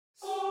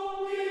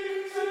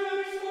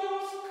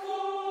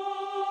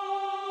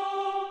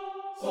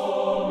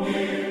Welcome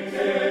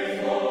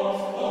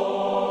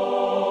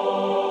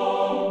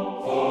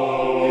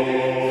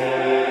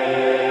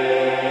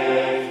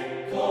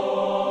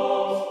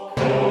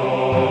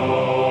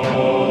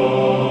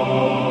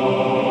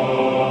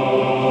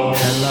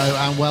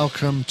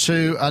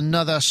to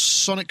another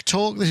Sonic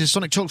Talk. This is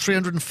Sonic Talk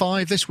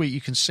 305. This week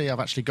you can see I've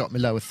actually got my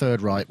lower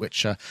third right,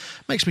 which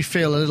makes me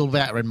feel a little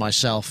better in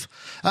myself.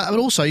 But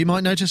also you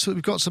might notice that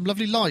we've got some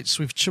lovely lights.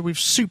 We've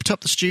souped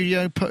up the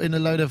studio, put in a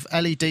load of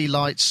LED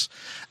lights,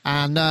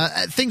 and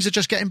things are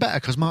just getting better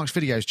because Mark's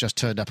video's just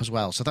turned up as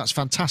well. So that's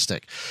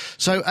fantastic.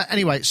 So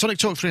anyway, Sonic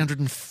Talk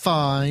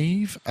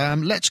 305.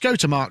 Let's go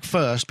to Mark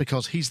first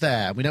because he's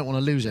there. We don't want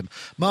to lose him.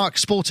 Mark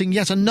sporting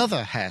yet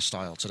another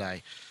hairstyle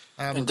today.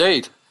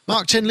 Indeed.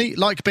 Mark Tinley,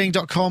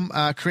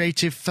 likebeing.com,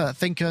 creative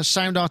thinker,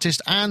 sound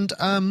artist, and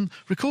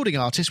recording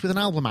artist with an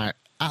album out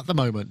at the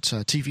moment,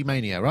 TV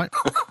Mania, right?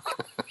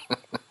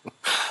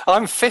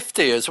 I'm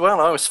 50 as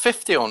well. I was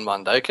 50 on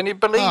Monday. Can you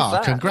believe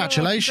that?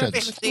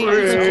 Congratulations.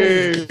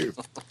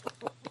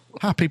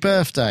 Happy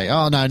birthday.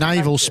 Oh, no, now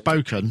you've all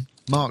spoken.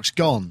 Mark's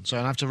gone, so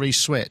I'll have to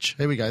re-switch.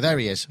 Here we go. There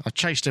he is. I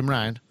chased him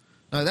round.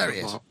 No, there he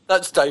is.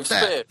 That's Dave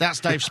Spears.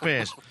 That's Dave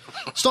Spears.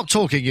 Stop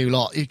talking, you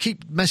lot. You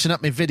keep messing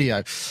up my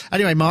video.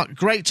 Anyway, Mark,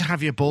 great to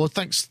have you aboard.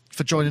 Thanks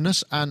for joining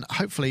us. And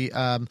hopefully,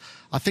 I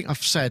think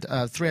I've said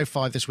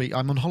 305 this week.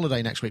 I'm on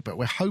holiday next week, but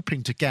we're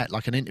hoping to get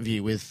like an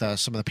interview with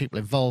some of the people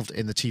involved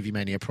in the TV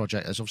Mania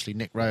project. There's obviously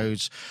Nick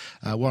Rhodes,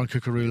 Warren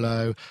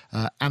Cucurullo,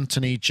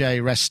 Anthony J.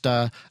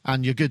 Resta,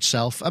 and your good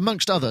self,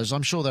 amongst others.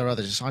 I'm sure there are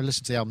others. I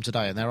listened to the album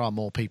today, and there are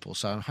more people.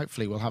 So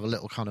hopefully we'll have a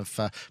little kind of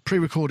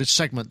pre-recorded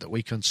segment that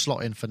we can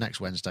slot in for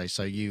next Wednesday.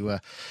 So you...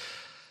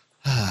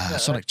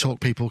 Sonic Talk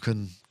people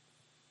can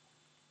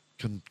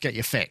get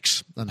your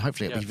fix, and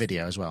hopefully it'll be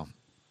video as well.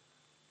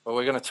 Well,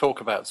 we're going to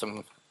talk about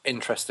some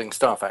interesting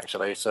stuff,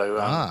 actually. So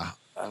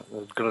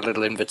we've got a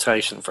little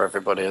invitation for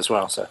everybody as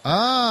well. So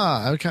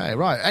okay,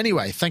 right.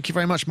 Anyway, thank you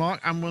very much,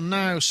 Mark. And we'll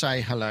now say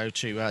hello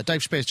to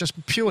Dave Spears,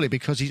 just purely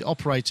because he's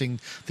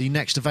operating the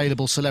next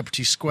available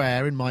celebrity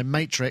square in my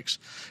matrix,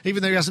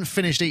 even though he hasn't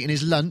finished eating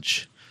his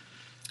lunch.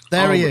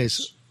 There he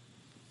is.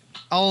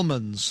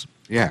 Almonds.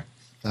 Yeah.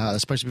 They're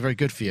supposed to be very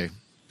good for you.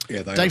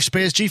 Yeah, they Dave are.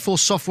 Spears,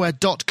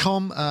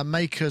 GeForceSoftware.com,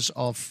 makers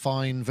of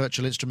fine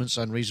virtual instruments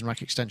and Reason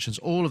Rack extensions,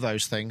 all of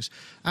those things.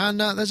 And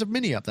there's a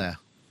Mini up there.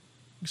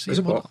 You see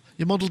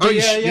your Model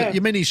D,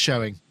 your Mini's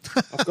showing.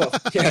 I've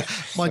got, yeah.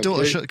 My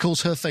daughter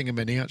calls her thing a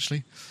Mini,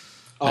 actually.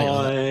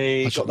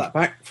 I got that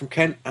back from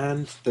Kent,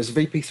 and there's a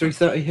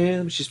VP330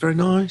 here, which is very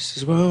nice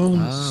as well.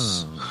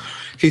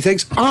 A few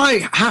things.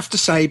 I have to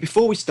say,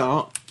 before we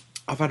start,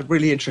 I've had a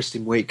really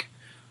interesting week.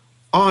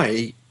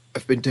 I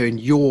have been doing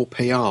your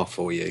PR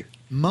for you.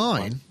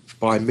 Mine?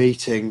 By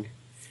meeting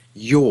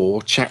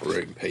your chat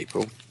room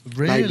people.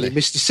 Really? Namely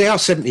Mr.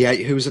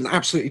 CR78, who was an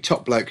absolutely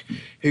top bloke,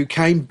 who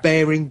came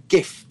bearing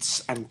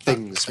gifts and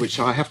things, which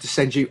I have to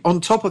send you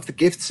on top of the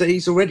gifts that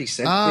he's already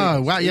sent.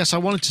 Oh, wow, yes, I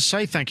wanted to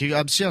say thank you.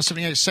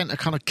 CR78 sent a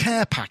kind of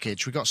care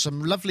package. We got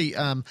some lovely,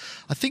 I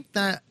think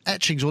they're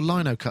etchings or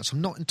lino cuts.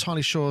 I'm not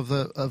entirely sure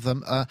of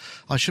them.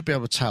 I should be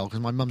able to tell because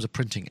my mum's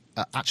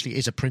actually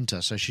is a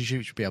printer, so she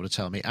should be able to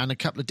tell me. And a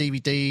couple of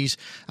DVDs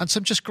and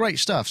some just great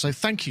stuff. So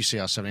thank you,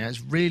 CR78.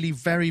 It's really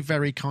very,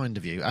 very kind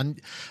of you. And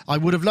I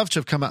would have loved to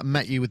have come up and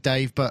met you with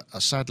Dave, but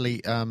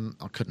sadly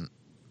I couldn't.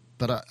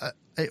 But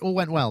it all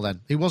went well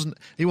then. He wasn't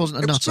a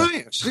nutter.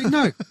 Right, actually.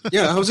 No.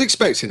 Yeah, I was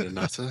expecting a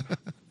nutter.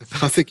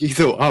 I think he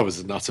thought I was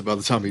a nutter by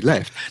the time he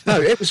left. No,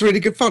 it was really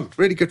good fun.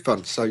 Really good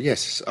fun. So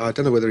yes, I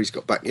don't know whether he's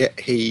got back yet.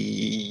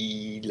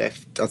 He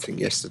left, I think,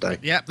 yesterday.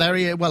 Yeah, there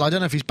he is. Well, I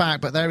don't know if he's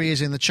back, but there he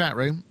is in the chat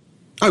room.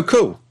 Oh,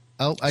 cool.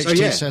 Oh, HT so,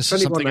 yeah, says if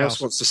anyone something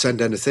else wants to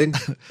send anything,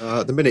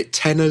 the minute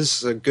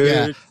tenors are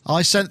good. Yeah,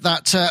 I sent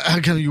that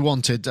you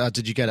wanted.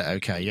 Did you get it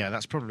okay? Yeah,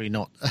 that's probably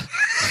not.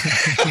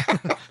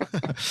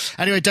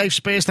 Anyway, Dave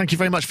Spears, thank you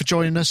very much for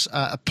joining us.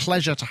 A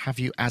pleasure to have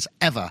you as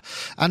ever.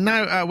 And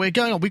now we're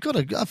going on. We've got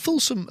a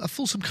fulsome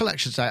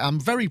collection today. I'm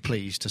very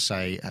pleased to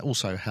say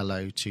also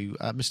hello to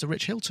Mr.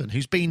 Rich Hilton,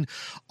 who's been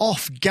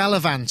off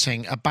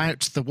gallivanting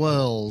about the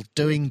world,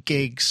 doing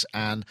gigs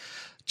and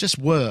just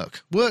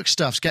work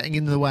stuff's getting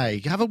in the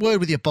way. Have a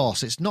word with your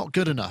boss. It's not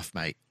good enough,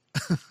 mate.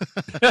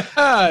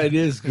 It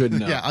is good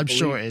enough. Yeah, I'm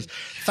sure it is.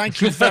 Thank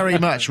you very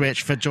much,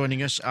 Rich, for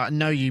joining us. I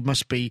know you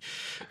must be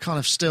kind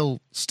of still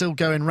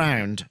going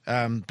round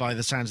by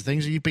the sounds of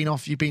things. You've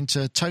been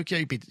to Tokyo.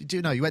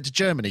 You went to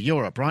Germany,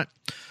 Europe, right?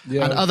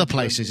 Yeah, and other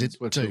places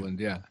Switzerland,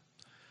 too.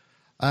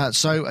 Yeah.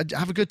 So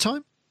have a good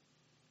time?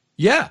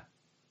 Yeah,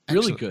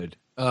 really Excellent.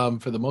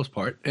 good for the most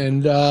part.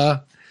 And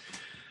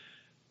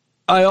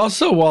I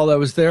also, while I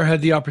was there,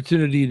 had the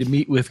opportunity to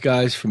meet with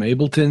guys from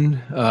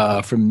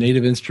Ableton, from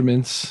Native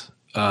Instruments,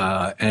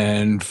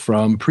 and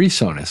from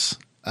PreSonus,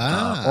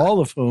 all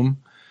of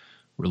whom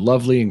were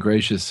lovely and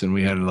gracious, and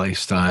we had a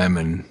nice time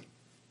and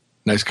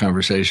nice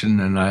conversation,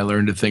 and I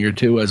learned a thing or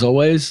two, as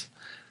always,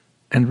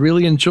 and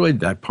really enjoyed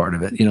that part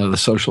of it, the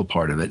social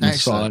part of it, and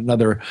Excellent. saw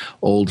another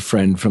old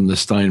friend from the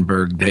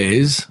Steinberg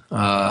days,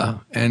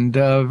 and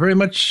very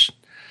much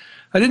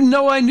I didn't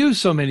know I knew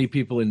so many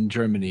people in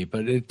Germany,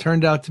 but it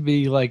turned out to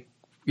be like,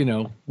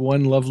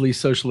 one lovely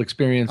social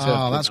experience.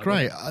 Oh, that's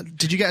great.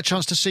 Did you get a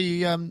chance to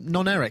see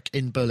Non-Eric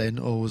in Berlin,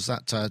 or was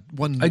that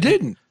one? I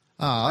didn't.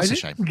 Oh, that's a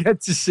shame. I didn't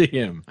get to see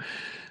him.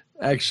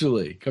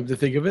 Actually, come to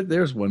think of it,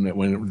 there's one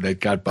that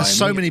got by. There's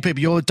so many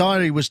people. Your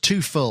diary was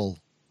too full.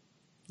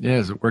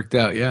 Yes, it worked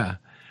out. Yeah,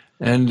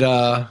 and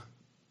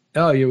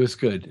it was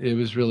good. It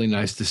was really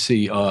nice to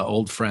see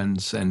old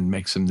friends and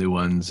make some new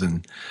ones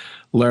and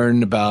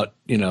learn about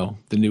the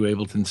new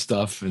Ableton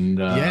stuff. And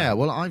yeah,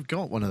 well, I've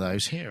got one of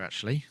those here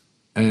actually,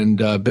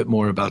 and a bit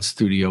more about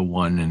Studio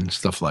One and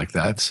stuff like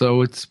that.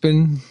 So it's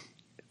been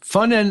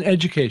fun and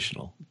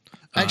educational.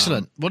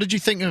 Excellent. What did you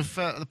think of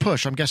the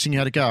Push? I'm guessing you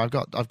had a go.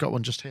 I've got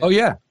one just here. Oh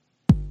yeah,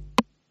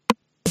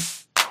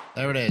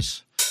 there it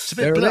is. It's a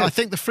bit blurry. I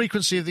think the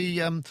frequency of the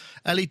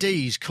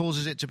LEDs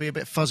causes it to be a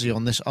bit fuzzy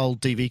on this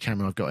old DV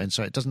camera I've got in,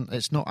 so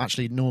it's not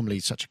actually normally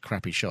such a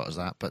crappy shot as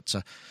that, but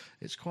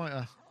it's quite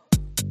a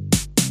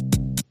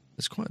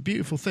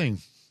beautiful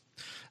thing.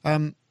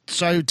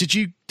 So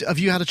have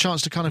you had a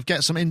chance to kind of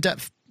get some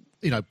in-depth,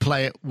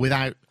 play it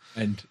without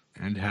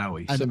and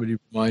Howie. Somebody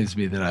reminds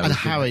me that I was. And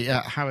Howie,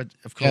 Howard,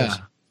 of course.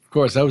 Yeah, of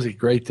course. That was a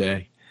great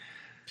day.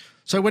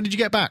 So when did you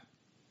get back?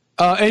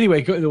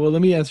 Anyway, well,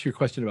 let me answer your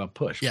question about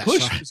Push. Yeah,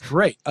 Push is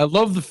great. I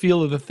love the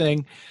feel of the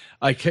thing.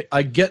 I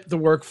get the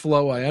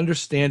workflow. I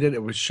understand it.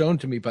 It was shown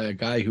to me by a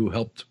guy who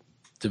helped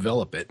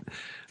develop it.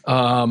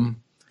 I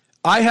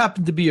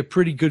happen to be a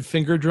pretty good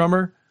finger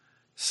drummer.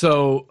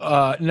 So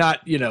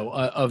not,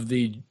 of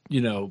the,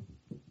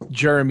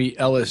 Jeremy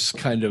Ellis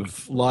kind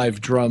of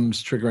live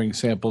drums triggering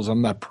samples.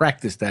 I'm not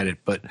practiced at it,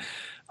 but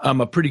I'm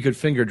a pretty good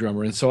finger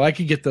drummer. And so I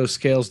could get those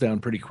scales down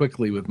pretty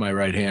quickly with my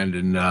right hand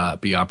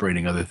and be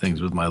operating other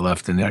things with my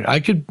left. And I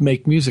could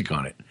make music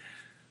on it.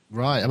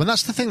 Right. I mean,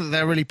 that's the thing that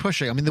they're really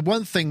pushing. I mean, the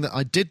one thing that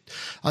I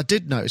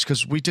did notice,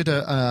 because we did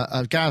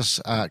a Gaz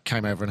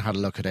came over and had a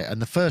look at it.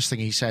 And the first thing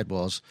he said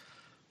was,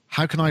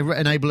 how can I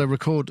enable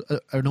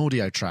an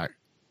audio track?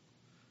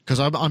 Because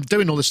I'm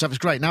doing all this stuff. It's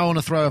great. Now I want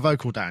to throw a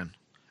vocal down.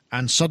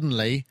 And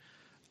suddenly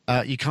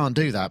you can't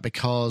do that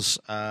because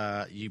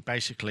you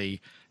basically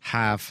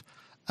have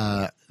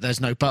there's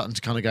no button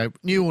to kind of go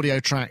new audio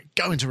track,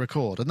 go into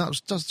record, and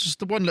that's just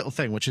the one little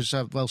thing which is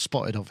well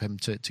spotted of him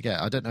to get.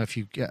 I don't know if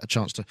you had a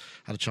chance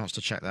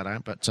to check that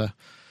out, but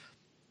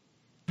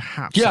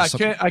perhaps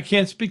I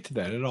can't speak to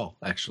that at all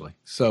actually.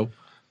 So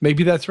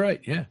maybe that's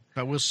right. Yeah,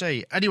 but we'll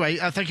see. Anyway,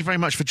 thank you very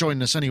much for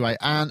joining us. Anyway,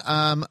 and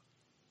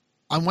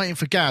I'm waiting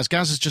for Gaz.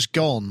 Gaz has just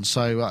gone,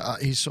 so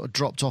he's sort of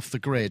dropped off the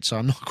grid, so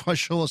I'm not quite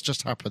sure what's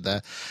just happened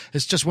there.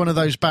 It's just one of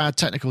those bad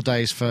technical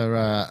days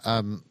for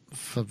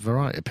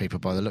variety people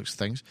by the looks of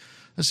things.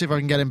 Let's see if I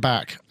can get him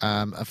back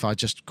if I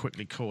just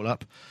quickly call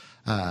up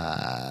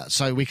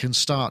so we can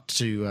start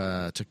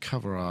to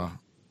cover our...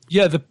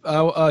 Yeah,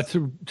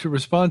 to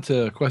respond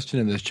to a question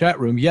in this chat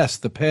room, yes,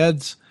 the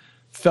pads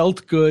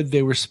felt good.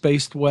 They were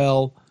spaced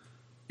well.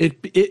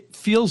 It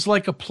feels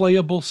like a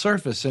playable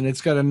surface, and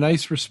it's got a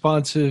nice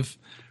responsive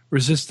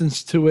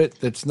resistance to it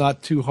that's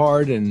not too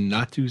hard and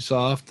not too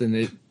soft, and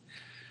it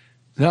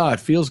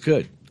feels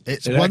good.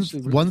 It's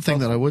one thing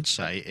that I would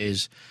say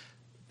is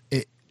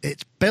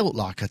it's built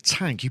like a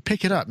tank. You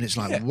pick it up and it's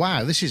like,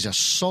 wow, this is a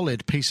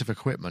solid piece of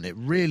equipment. It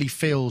really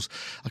feels,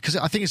 because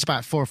I think it's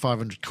about £400 or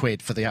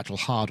 £500 for the actual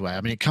hardware.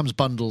 I mean, it comes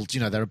bundled,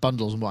 there are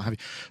bundles and what have you,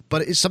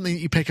 but it's something that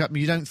you pick up and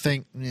you don't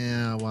think,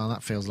 yeah, well,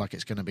 that feels like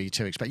it's going to be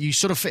too expensive. You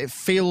sort of, it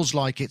feels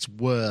like it's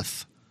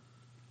worth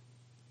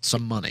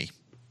some money.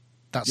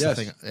 That's the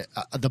thing.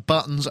 The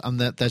buttons, and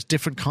there's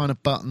different kind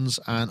of buttons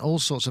and all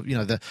sorts of,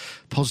 the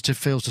positive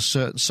feels to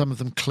certain, some of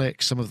them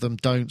click, some of them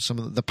don't, some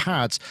of the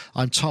pads,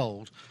 I'm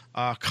told,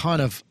 are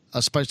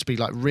supposed to be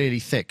like really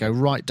thick, go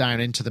right down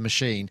into the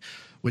machine,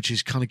 which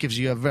is kind of gives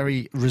you a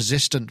very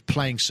resistant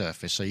playing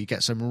surface. So you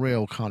get some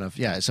real kind of,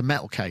 it's a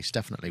metal case,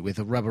 definitely, with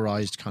a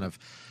rubberized kind of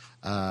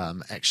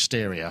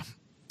exterior.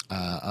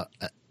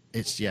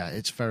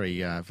 It's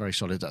very very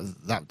solid.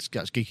 That's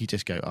Geeky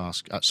Disco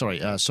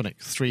Sonic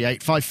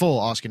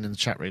 3854 asking in the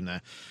chat room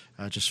there.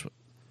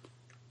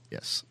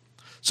 Yes.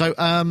 So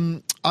I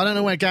don't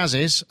know where Gaz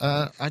is.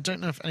 I don't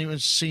know if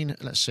anyone's seen.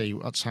 Let's see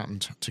what's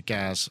happened to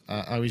Gaz.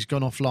 He's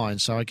gone offline,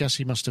 so I guess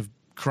he must have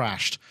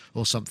crashed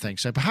or something.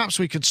 So perhaps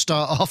we could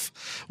start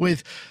off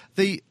with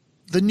the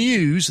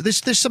news.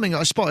 This is something that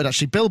I spotted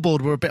actually.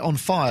 Billboard were a bit on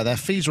fire. Their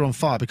feeds are on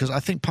fire because I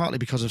think partly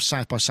because of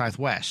South by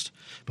Southwest,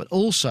 but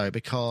also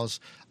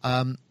because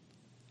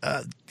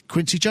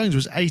Quincy Jones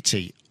was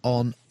 80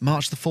 on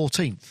March the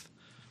 14th,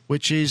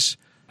 which is.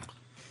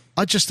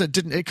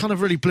 It kind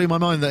of really blew my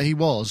mind that he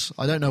was.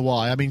 I don't know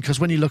why. I mean,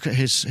 because when you look at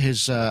his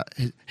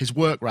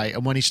work rate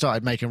and when he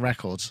started making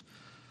records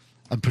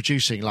and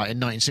producing, like in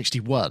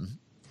 1961,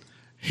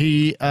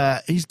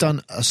 he's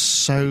done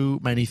so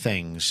many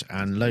things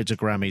and loads of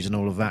Grammys and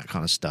all of that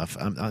kind of stuff.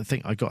 I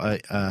think I've got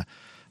a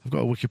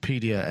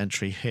Wikipedia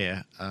entry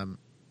here,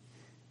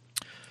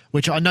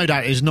 which I no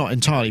doubt is not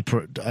entirely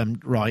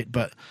right,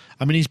 but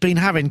I mean, he's been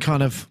having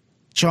kind of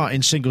chart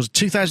in singles.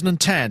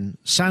 2010,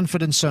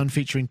 Sanford and Son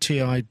featuring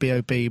T.I.,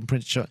 B.O.B. and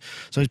Prince Charles.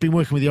 So he's been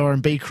working with the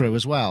R&B crew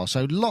as well.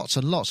 So lots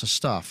and lots of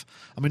stuff.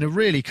 I mean, a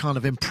really kind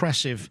of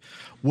impressive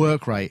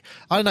work rate.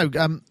 I don't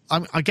know,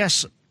 I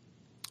guess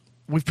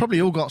we've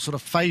probably all got sort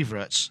of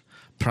favourites,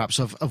 perhaps,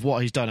 of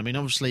what he's done. I mean,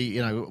 obviously,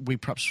 you know,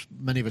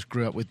 many of us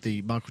grew up with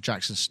the Michael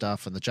Jackson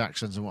stuff and the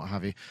Jacksons and what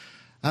have you.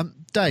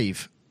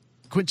 Dave,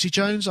 Quincy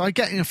Jones, I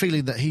get a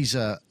feeling that he's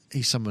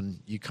someone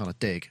you kind of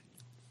dig.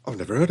 I've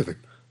never heard of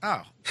him.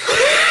 Oh.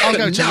 I'll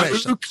go to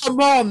Rich. Come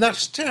on,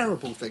 that's a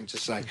terrible thing to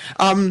say.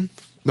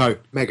 No,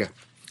 mega.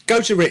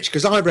 Go to Rich,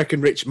 because I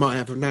reckon Rich might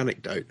have an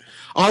anecdote.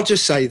 I'll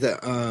just say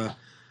that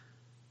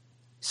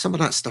some of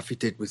that stuff he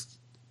did with...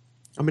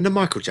 I mean, the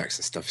Michael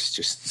Jackson stuff is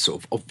just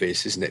sort of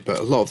obvious, isn't it? But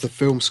a lot of the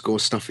film score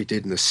stuff he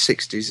did in the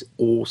 60s,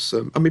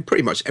 awesome. I mean,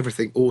 pretty much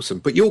everything awesome.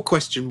 But your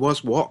question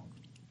was what?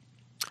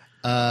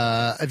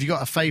 Have you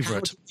got a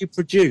favourite? How do you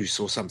produce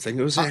or something?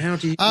 Or was it how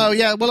do you? Oh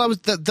yeah, well, I was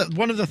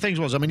one of the things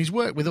was, I mean, he's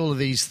worked with all of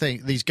these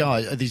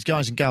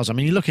guys and gals. I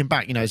mean, you're looking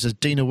back, you know, there's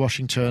Dina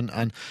Washington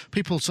and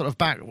people sort of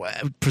back,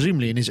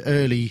 presumably in his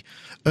early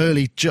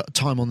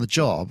time on the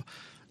job.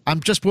 I'm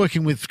just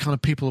working with kind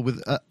of people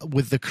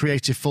with the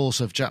creative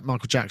force of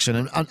Michael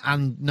Jackson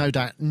and no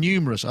doubt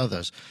numerous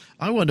others.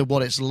 I wonder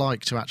what it's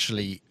like to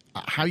actually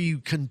how you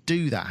can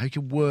do that, how you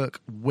can work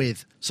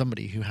with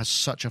somebody who has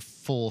such a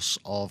force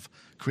of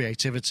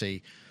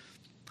creativity.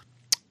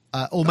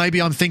 Or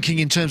maybe I'm thinking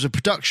in terms of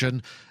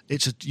production,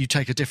 you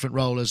take a different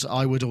role as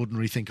I would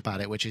ordinarily think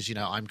about it, which is, you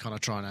know, I'm kind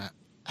of trying to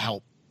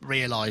help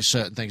realise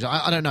certain things.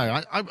 I don't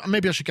know.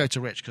 Maybe I should go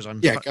to Rich because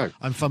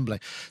I'm fumbling.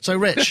 So,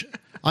 Rich,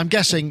 I'm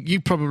guessing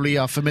you probably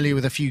are familiar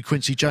with a few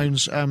Quincy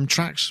Jones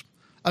tracks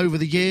over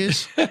the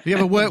years. Have you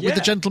ever worked with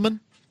the gentleman?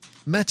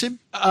 Met him?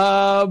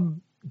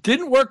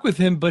 Didn't work with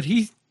him, but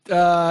he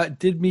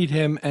did meet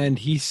him, and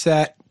he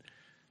sat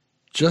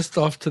just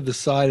off to the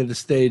side of the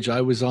stage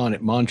I was on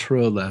at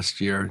Montreux last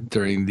year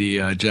during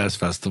the jazz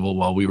festival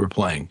while we were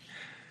playing,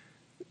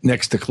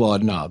 next to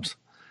Claude Nobbs.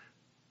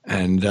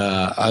 And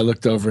I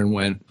looked over and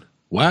went,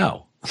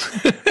 wow,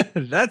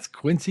 that's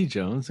Quincy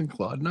Jones and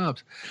Claude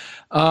Nobbs.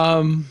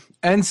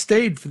 And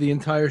stayed for the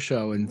entire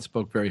show and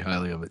spoke very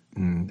highly of it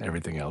and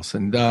everything else.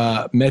 And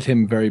met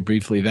him very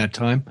briefly that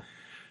time.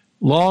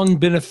 Long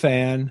been a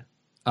fan.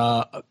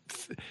 I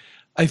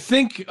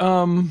think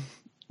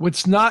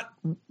what's not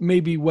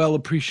maybe well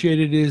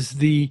appreciated is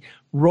the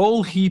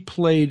role he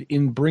played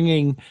in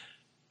bringing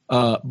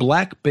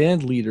black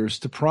band leaders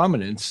to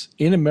prominence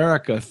in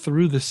America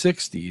through the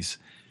 60s,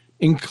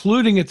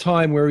 including a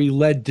time where he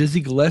led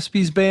Dizzy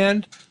Gillespie's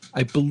band.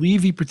 I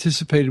believe he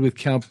participated with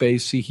Count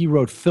Basie. He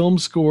wrote film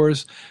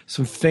scores,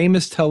 some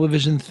famous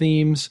television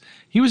themes.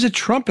 He was a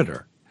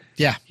trumpeter.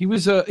 Yeah, he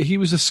was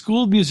a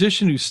schooled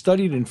musician who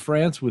studied in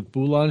France with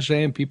Boulanger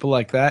and people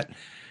like that.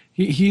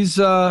 He's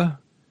a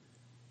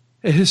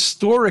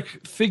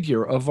historic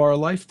figure of our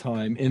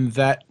lifetime in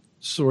that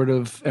sort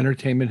of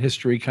entertainment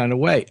history kind of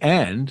way.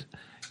 And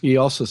he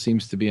also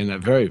seems to be a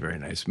very, very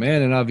nice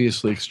man and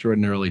obviously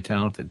extraordinarily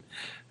talented.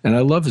 And I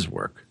love his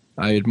work.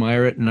 I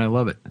admire it and I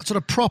love it. Sort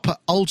of proper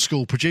old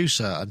school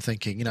producer, I'm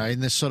thinking, you know, in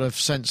this sort of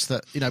sense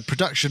that, you know,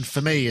 production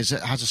for me has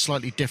a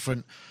slightly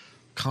different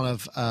kind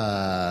of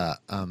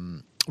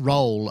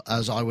role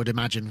as I would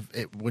imagine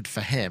it would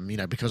for him, you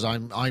know, because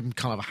I'm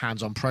kind of a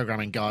hands-on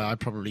programming guy. I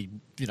probably,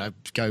 you know,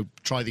 go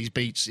try these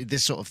beats,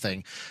 this sort of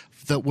thing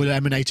that were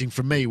emanating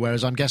from me,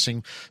 whereas I'm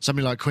guessing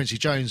somebody like Quincy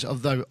Jones,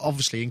 although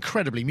obviously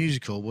incredibly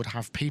musical, would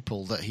have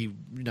people that he,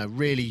 you know,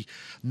 really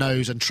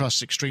knows and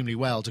trusts extremely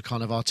well to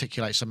kind of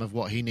articulate some of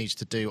what he needs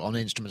to do on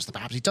instruments that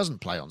perhaps he doesn't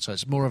play on. So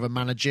it's more of a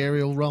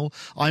managerial role.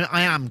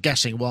 I am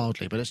guessing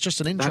wildly, but it's just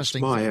an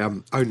interesting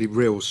That's my only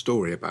real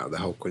story about the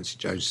whole Quincy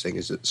Jones thing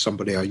is that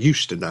somebody I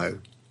used to know,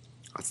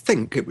 I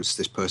think it was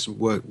this person,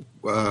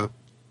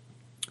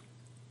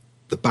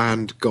 the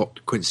band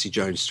got Quincy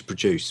Jones to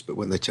produce, but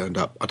when they turned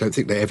up, I don't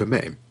think they ever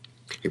met him.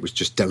 It was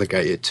just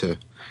delegated to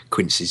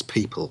Quincy's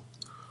people.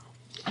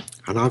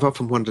 And I've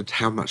often wondered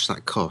how much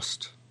that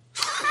cost.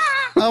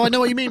 Oh, I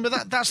know what you mean,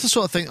 but that's the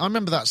sort of thing. I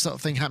remember that sort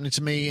of thing happening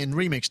to me in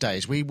remix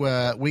days.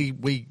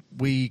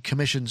 We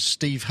commissioned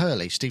Steve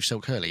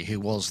Silk Hurley, who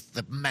was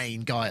the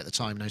main guy at the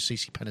time,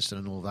 CeCe Peniston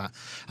and all that.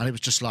 And it was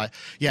just like,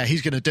 yeah,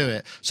 he's going to do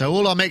it. So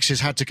all our mixes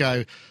had to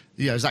go,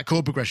 you know, that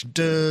chord progression,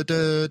 duh,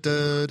 duh,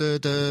 duh, duh,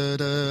 duh,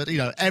 duh, you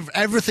know,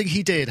 everything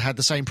he did had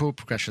the same chord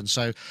progression.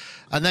 So,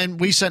 and then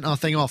we sent our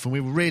thing off and we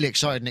were really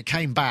excited and it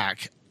came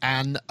back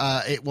and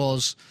it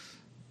was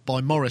by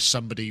Morris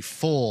somebody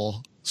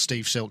for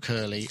Steve Silk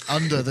Hurley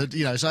under the,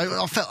 you know, so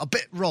I felt a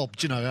bit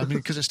robbed, you know, I mean,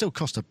 because it still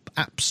cost an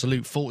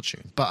absolute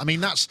fortune. But I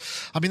mean, that's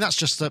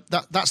just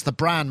that's the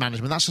brand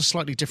management. That's a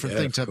slightly different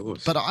thing to,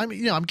 but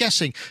I'm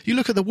guessing you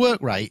look at the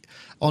work rate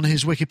on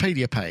his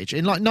Wikipedia page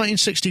in like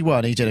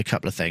 1961, he did a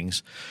couple of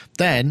things.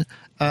 Then,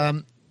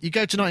 you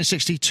go to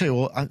 1962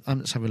 or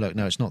let's have a look.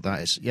 No, it's not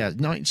that. It's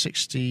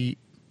 1960,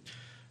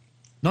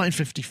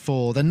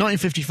 1954, then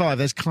 1955,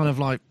 there's kind of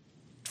like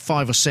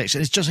 5 or 6,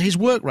 and it's just his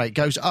work rate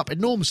goes up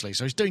enormously,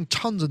 so he's doing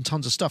tons and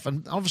tons of stuff.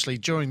 And obviously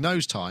during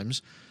those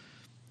times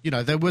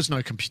there was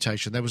no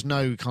computation. There was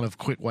no kind of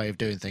quick way of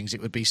doing things.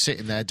 It would be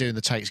sitting there doing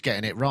the takes,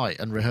 getting it right,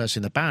 and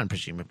rehearsing the band,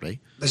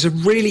 presumably. There's a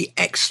really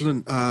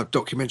excellent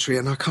documentary,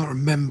 and I can't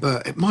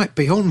remember. It might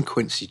be on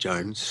Quincy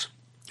Jones.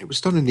 It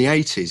was done in the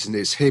 80s, and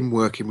it's him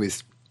working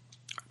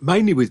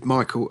mainly with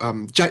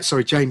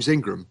James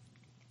Ingram.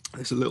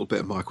 There's a little bit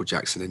of Michael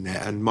Jackson in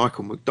there, and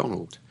Michael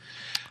McDonald.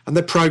 And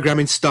they're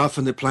programming stuff,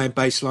 and they're playing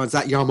bass lines.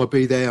 That Yama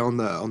be there on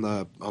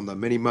the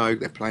Mini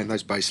Moog. They're playing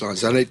those bass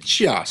lines, and and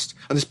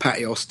there's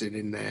Patty Austin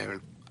in there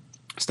and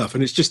stuff.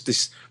 And it's just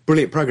this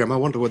brilliant program. I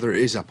wonder whether it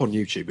is up on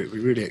YouTube. It'd be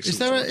really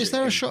excellent. Is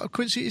there a shot of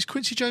Quincy? Is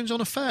Quincy Jones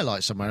on a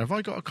Fairlight somewhere? Have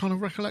I got a kind of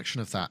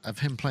recollection of that, of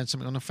him playing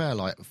something on a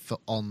Fairlight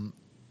on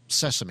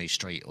Sesame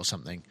Street or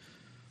something?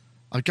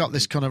 I got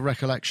this kind of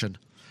recollection.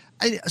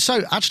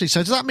 So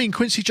does that mean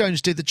Quincy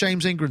Jones did the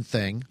James Ingram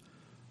thing?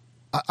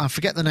 I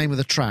forget the name of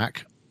the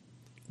track.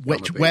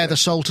 Where the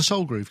Soul to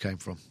Soul groove came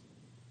from.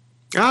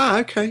 Ah,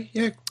 okay,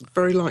 yeah,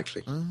 very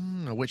likely.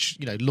 Which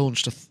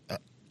launched a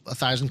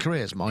 1,000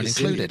 careers, mine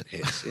included.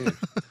 Hits, yeah.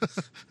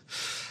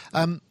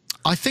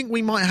 I think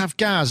we might have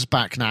Gaz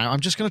back now. I'm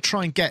just going to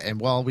try and get him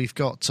while we've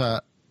got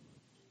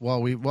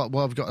we've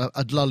got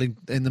a lull in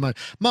the moment.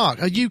 Mark,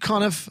 have you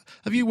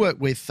worked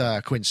with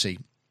Quincy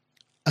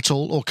at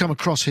all, or come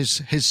across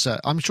his?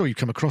 I'm sure you've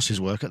come across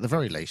his work at the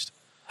very least.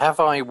 Have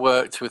I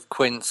worked with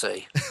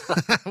Quincy?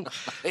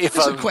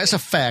 It's a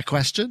fair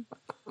question.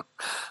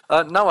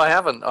 No, I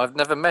haven't. I've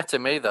never met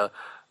him either.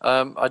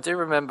 I do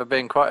remember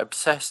being quite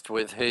obsessed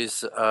with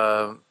his,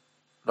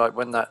 like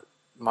when that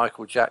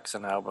Michael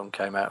Jackson album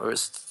came out. It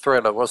was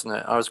Thriller, wasn't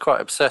it? I was quite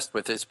obsessed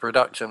with his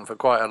production for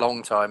quite a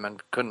long time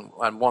and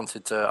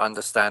wanted to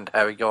understand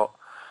how he got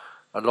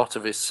a lot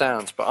of his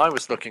sounds. But I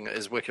was looking at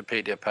his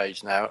Wikipedia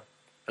page now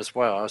as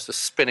well. I was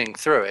just spinning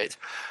through it,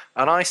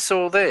 and I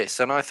saw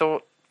this, and I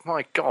thought,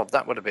 my God,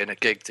 that would have been a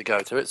gig to go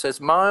to. It says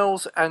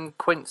Miles and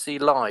Quincy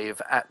live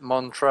at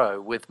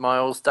Montreux with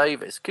Miles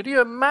Davis. Could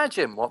you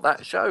imagine what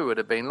that show would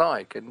have been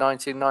like in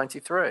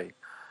 1993?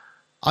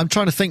 I'm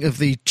trying to think of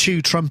the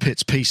two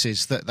trumpets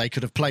pieces that they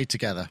could have played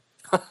together.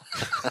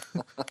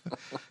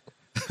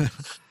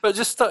 But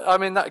just,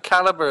 that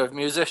caliber of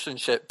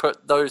musicianship,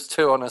 put those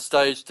two on a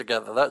stage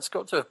together, that's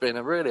got to have been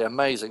a really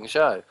amazing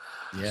show.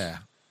 Yeah.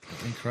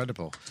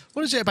 Incredible.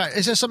 What is it about?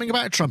 Is there something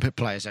about trumpet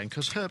players then?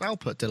 Because Herb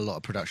Alpert did a lot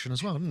of production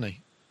as well, didn't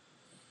he?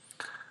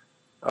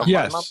 Oh,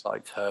 yes. My mum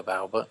liked Herb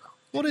Alpert.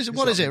 What is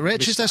it,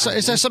 Rich? Is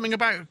there something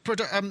about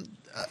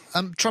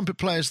trumpet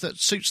players that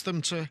suits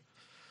them to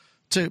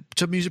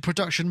music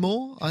production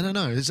more? I don't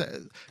know. Is it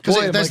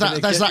because there's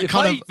that kind of? If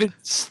I even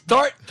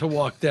start to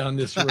walk down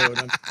this road,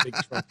 I'm in big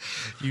trouble.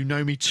 You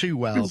know me too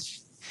well.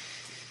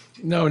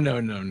 No.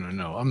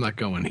 I'm not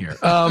going here.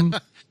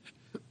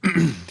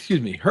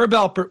 Excuse me. Herb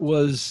Alpert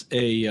was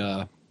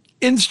a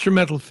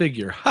instrumental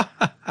figure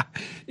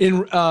in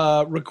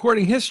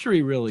recording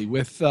history, really,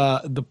 with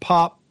the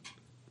pop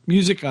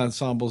music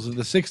ensembles of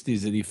the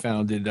 60s that he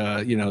founded,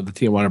 the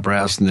Tijuana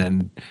Brass and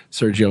then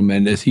Sergio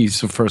Mendes.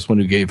 He's the first one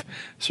who gave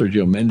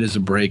Sergio Mendes a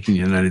break in the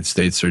United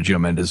States.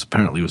 Sergio Mendes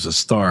apparently was a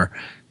star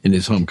in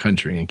his home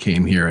country and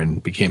came here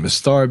and became a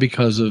star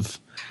because of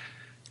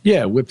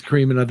whipped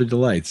cream and other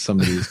delights.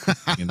 Somebody's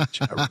in the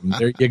chat room.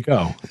 There you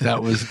go.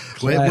 That was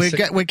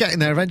we're getting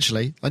there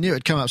eventually. I knew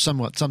it'd come up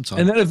sometime.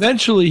 And then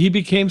eventually he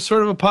became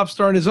sort of a pop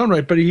star in his own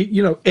right. But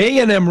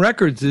A&M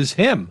Records is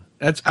him.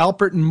 That's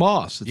Alpert and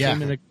Moss. It's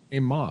him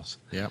and Moss.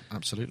 Yeah,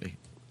 absolutely.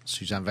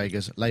 Suzanne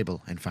Vega's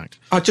label, in fact.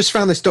 I just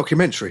found this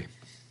documentary.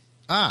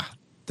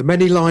 The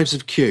Many Lives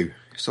of Q.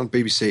 It's on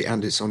BBC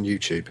and it's on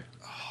YouTube.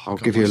 I'll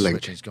give you a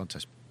link. He's gone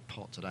to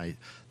pot today.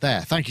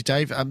 There, thank you,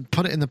 Dave.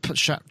 Put it in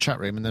the chat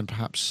room, and then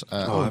perhaps.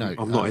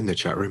 I'm not in the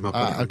chat room.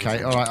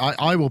 Okay, all right.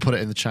 I will put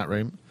it in the chat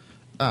room.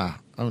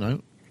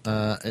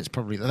 It's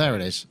probably there.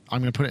 It is. I'm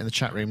going to put it in the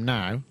chat room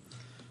now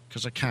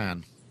because I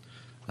can.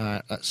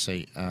 Let's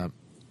see.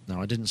 No,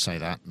 I didn't say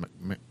that,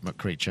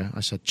 McCreature. I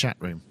said chat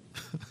room.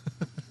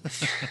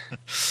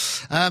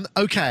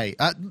 Okay,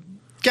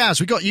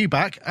 Gaz, we got you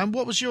back. And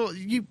what was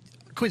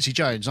Quincy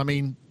Jones? I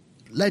mean,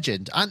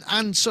 legend,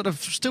 and sort of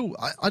still.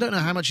 I don't know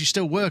how much he's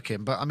still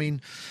working, but I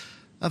mean,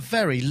 a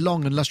very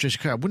long and illustrious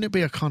career. Wouldn't it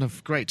be a kind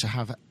of great to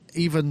have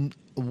even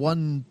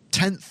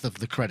 1/10 of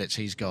the credits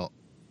he's got?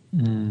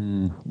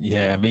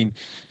 Yeah, I mean,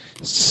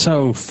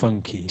 so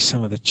funky.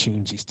 Some of the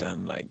tunes he's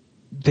done, like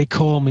They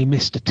Call Me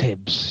Mr.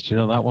 Tibbs. Do you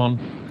know that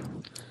one?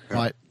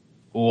 Right.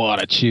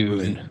 What a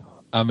tune!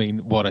 I mean,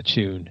 what a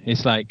tune!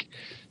 It's like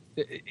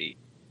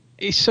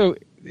it's so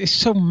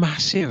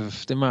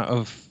massive, the amount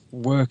of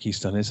work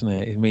he's done, isn't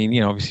it? I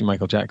mean, obviously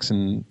Michael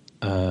Jackson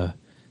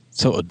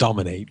sort of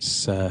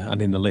dominates,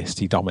 and in the list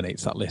he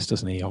dominates that list,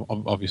 doesn't he?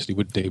 Obviously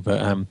would do,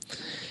 but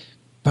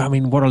I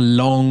mean, what a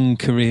long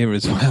career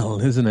as well,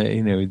 isn't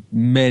it?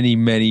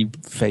 Many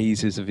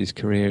phases of his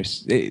career.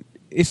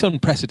 It's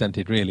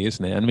unprecedented, really,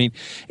 isn't it? I mean,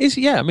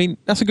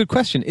 that's a good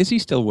question. Is he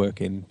still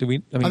working?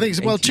 I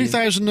think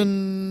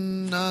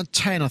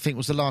 2010, I think,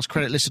 was the last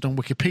credit listed on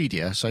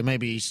Wikipedia. So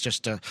maybe he's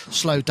just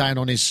slowed down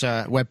on his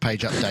webpage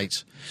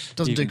updates.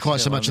 Doesn't do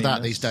quite so much of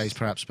that these days,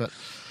 perhaps. But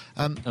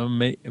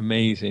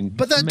Amazing.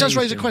 But that does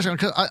raise a question.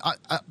 Because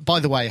by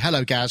the way,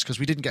 hello, Gaz, because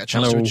we didn't get a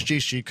chance to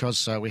introduce you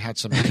because we had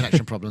some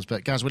connection problems.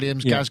 But Gaz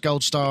Williams, Gaz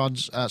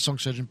Goldstar, song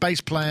surgeon,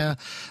 bass player,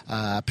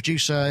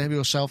 producer,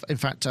 yourself. In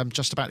fact, I'm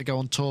just about to go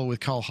on tour with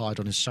Carl Hyde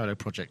on his solo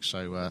project.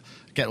 So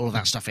get all of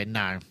that stuff in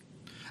now.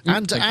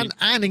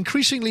 And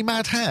increasingly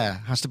mad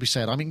hair, has to be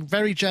said. I'm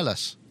very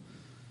jealous.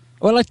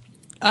 Well,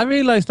 I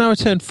realise now I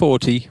turned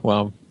 40.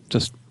 Well,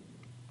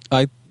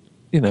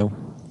 you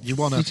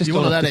want to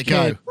let it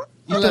go.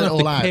 You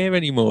don't have to care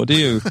anymore, do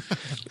you?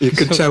 You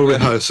can tell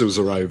rehearsals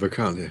are over,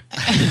 can't you?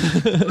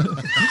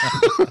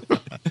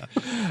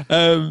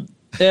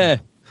 Yeah.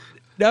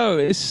 No,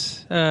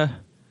 it's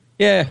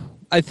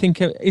I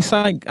think it's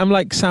like I'm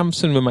like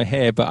Samson with my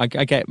hair, but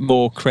I get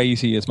more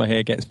crazy as my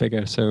hair gets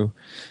bigger. So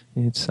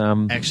it's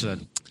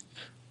excellent.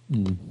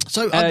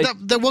 So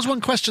there was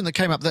one question that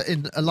came up that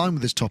in line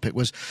with this topic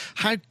was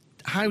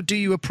how do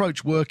you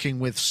approach working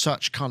with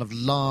such kind of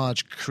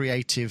large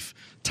creative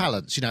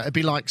talents? It'd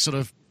be like sort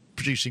of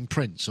producing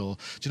Prince, or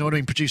do you know what I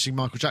mean? Producing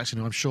Michael Jackson,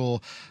 who I'm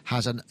sure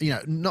has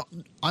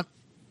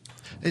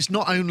it's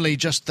not only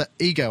just the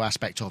ego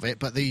aspect of it,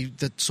 but the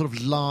sort of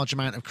large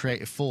amount of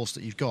creative force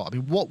that you've got. I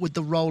mean, what would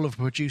the role of a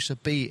producer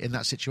be in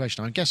that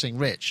situation? I'm guessing,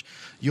 Rich,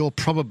 you're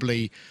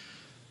probably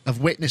have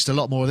witnessed a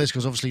lot more of this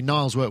because obviously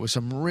Niall's worked with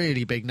some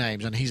really big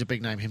names and he's a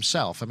big name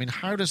himself. I mean,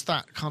 how does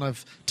that kind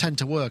of tend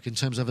to work in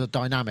terms of a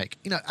dynamic?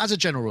 As a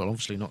general rule,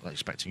 obviously not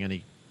expecting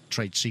any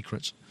trade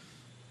secrets.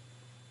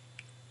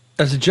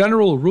 As a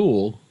general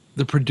rule,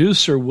 the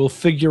producer will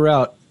figure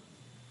out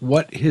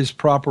what his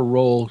proper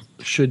role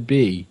should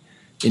be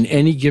in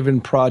any given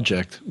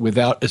project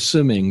without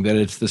assuming that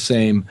it's the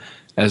same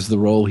as the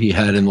role he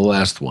had in the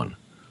last one.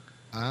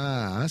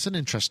 Ah, that's an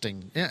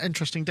interesting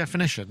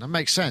definition. That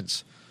makes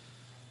sense.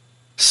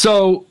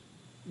 So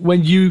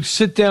when you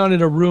sit down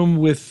in a room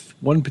with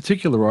one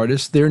particular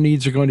artist, their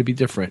needs are going to be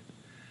different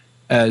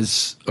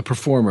as a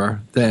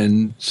performer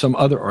than some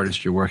other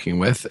artist you're working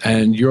with,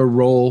 and your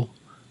role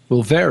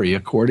will vary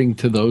according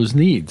to those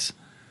needs.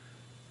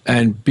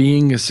 And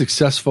being a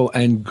successful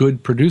and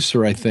good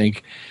producer, I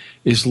think,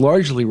 is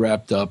largely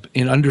wrapped up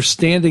in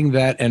understanding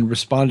that and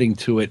responding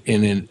to it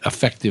in an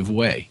effective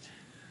way.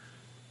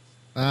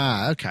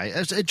 Ah, okay.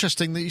 It's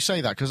interesting that you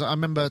say that because I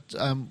remember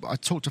I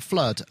talked to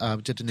Flood,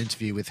 did an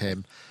interview with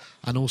him,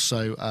 and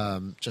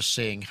also just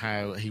seeing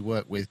how he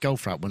worked with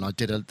Goldfrapp when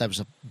there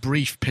was a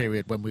brief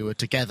period when we were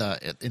together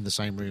in the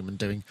same room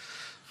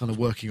and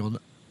working on,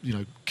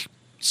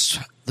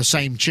 the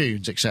same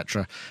tunes,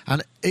 etc.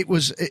 And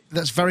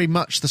that's very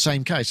much the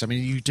same case. I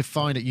mean, you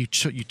define it, you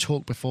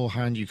talk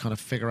beforehand, you kind of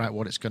figure out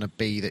what it's going to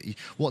be,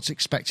 what's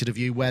expected of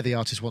you, where the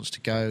artist wants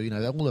to go,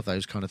 all of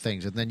those kind of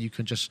things, and then you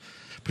can just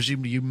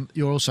presumably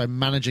you're also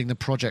managing the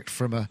project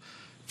from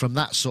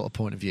that sort of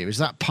point of view. Is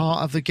that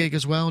part of the gig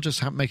as well,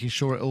 just making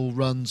sure it all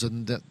runs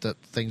and that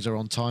things are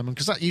on time? And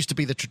because that used to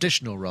be the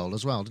traditional role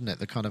as well, didn't it?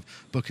 The kind of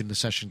booking the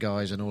session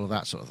guys and all of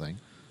that sort of thing.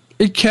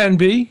 It can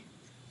be,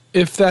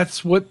 if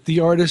that's what the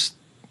artist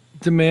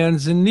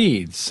demands and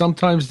needs.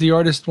 Sometimes the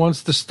artist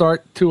wants to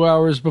start 2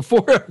 hours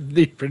before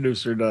the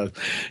producer does.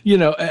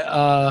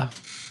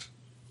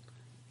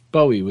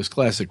 Bowie was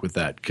classic with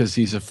that because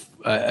he's a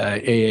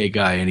AA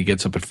guy and he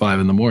gets up at 5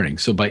 a.m.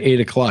 So by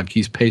 8 o'clock,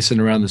 he's pacing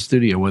around the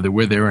studio whether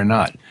we're there or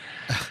not.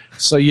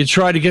 So you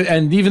try to get,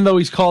 and even though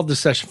he's called the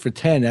session for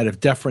 10 out of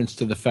deference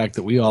to the fact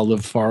that we all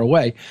live far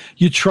away,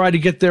 you try to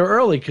get there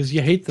early because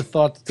you hate the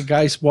thought that the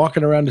guy's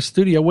walking around the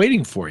studio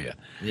waiting for you.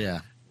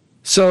 Yeah.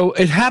 So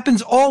it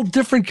happens all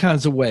different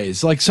kinds of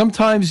ways. Like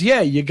sometimes,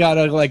 you got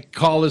to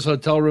call his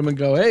hotel room and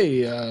go,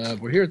 hey,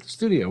 we're here at the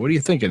studio. What are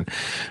you thinking?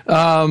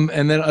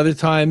 And then other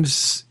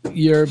times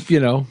you're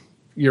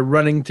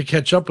running to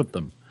catch up with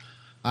them.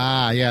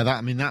 Ah, yeah.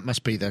 That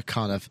must be the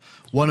kind of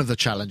one of the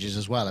challenges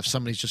as well. If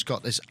somebody's just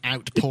got this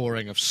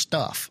outpouring of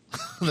stuff.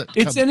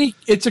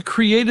 It's a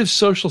creative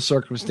social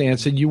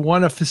circumstance, and you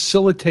want to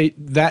facilitate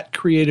that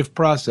creative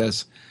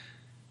process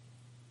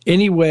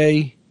any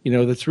way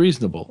that's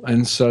reasonable.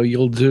 And so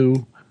you'll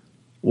do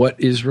what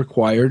is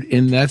required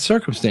in that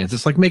circumstance.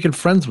 It's like making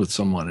friends with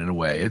someone in a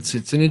way. It's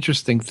an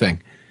interesting thing.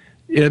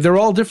 They're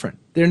all different.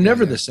 They're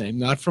never the same,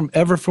 not from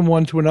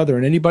one to another.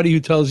 And anybody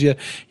who tells you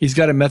he's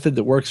got a method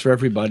that works for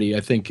everybody,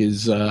 I think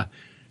is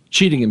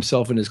cheating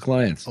himself and his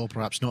clients. Or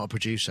perhaps not a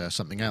producer,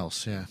 something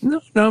else, yeah.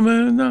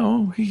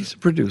 No, he's a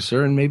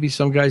producer, and maybe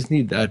some guys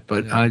need that,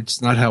 but it's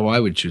not how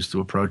I would choose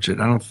to approach it.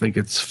 I don't think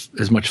it's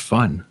as much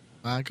fun.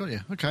 I got you.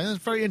 Okay, that's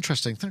very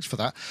interesting. Thanks for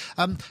that.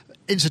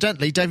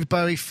 Incidentally, David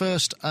Bowie,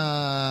 first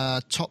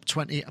top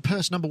 20,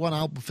 first number one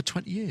album for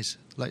 20 years.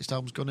 Latest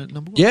album's gone in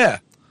number one.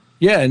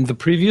 Yeah, and the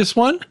previous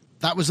one?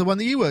 That was the one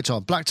that you worked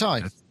on, Black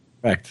Tie.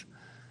 Correct.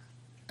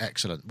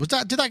 Excellent.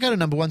 Did that go to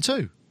number one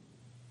too?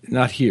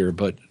 Not here,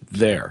 but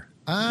there.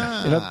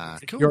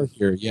 Cool. You're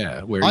here,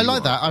 yeah. Where I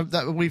like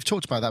that. We've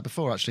talked about that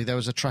before, actually. There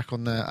was a track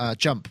on the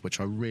Jump, which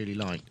I really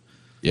liked.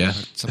 Yeah.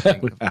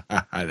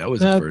 That was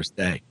the first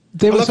day.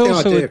 There was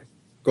also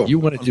you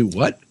want to do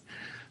what?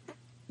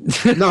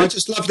 No, I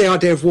just love the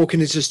idea of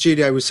walking into the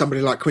studio with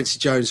somebody like Quincy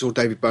Jones or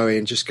David Bowie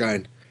and just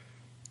going,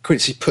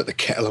 Quincy, put the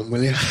kettle on,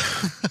 will you?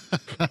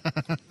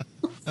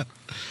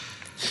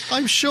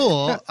 I'm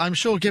sure,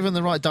 given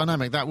the right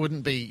dynamic, that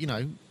wouldn't be,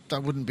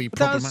 that wouldn't be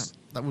problematic.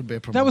 That wouldn't be a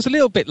problem. That was a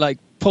little bit like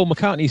Paul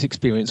McCartney's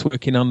experience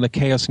working on the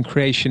Chaos and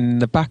Creation in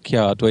the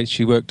Backyard, which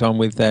he worked on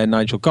with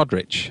Nigel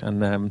Godrich.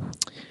 And,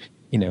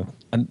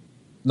 and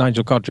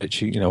Nigel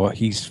Godrich,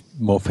 he's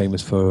more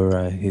famous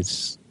for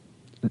his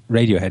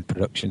Radiohead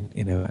production,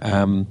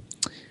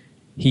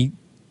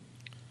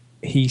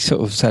 he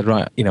sort of said,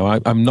 right,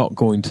 I'm not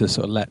going to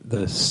sort of let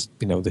this,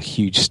 the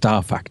huge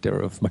star factor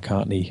of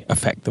McCartney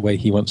affect the way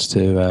he wants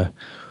to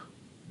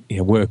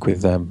work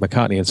with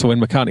McCartney. And so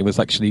when McCartney was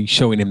actually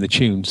showing him the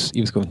tunes,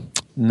 he was going,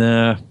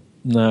 no,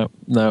 not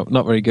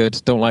very good.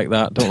 Don't like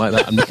that.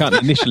 And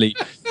McCartney initially,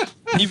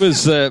 he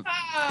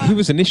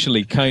was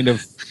initially kind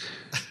of,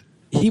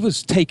 he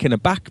was taken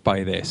aback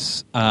by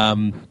this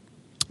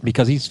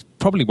because he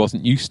probably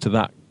wasn't used to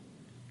that.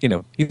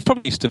 He's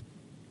probably used to.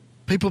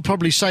 People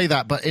probably say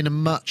that, but in a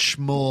much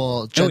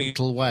more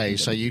gentle way.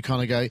 So you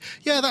kind of go,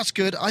 yeah, that's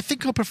good. I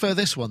think I prefer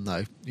this one,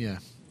 though. Yeah.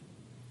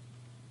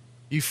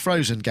 You've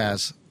frozen,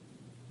 Gaz.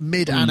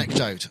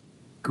 Mid-anecdote.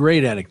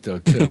 Great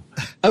anecdote, too.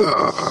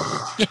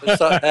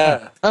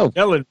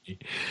 Telling me.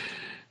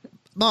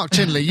 Mark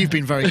Tinley, you've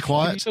been very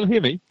quiet. Can you still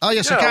hear me? Oh,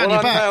 yes, I can.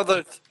 You're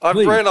back. I've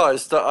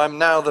realised that I'm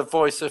now the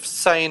voice of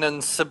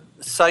sane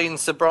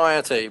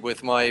sobriety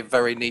with my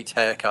very neat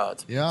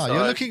haircut. Yeah, so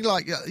you're looking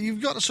like you've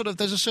got a sort of.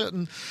 There's a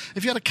certain.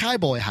 If you had a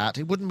cowboy hat,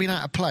 it wouldn't be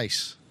out of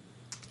place.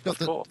 Got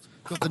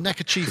the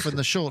neckerchief and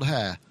the short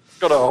hair.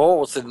 Got a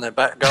horse in the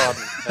back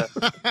garden.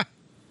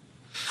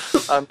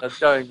 I'm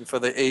going for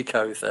the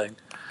eco thing.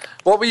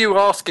 What were you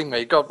asking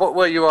me? God, what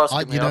were you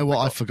asking me? You know what?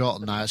 I've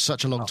forgotten now. It's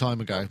such a long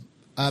time ago.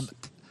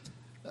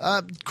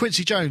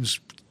 Quincy Jones,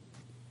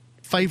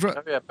 favourite?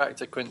 Oh, yeah, back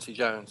to Quincy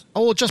Jones.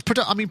 Or just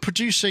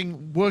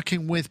producing,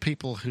 working with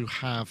people who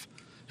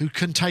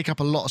can take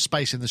up a lot of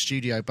space in the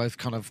studio, both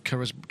kind of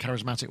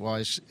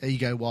charismatic-wise,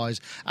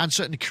 ego-wise, and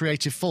certainly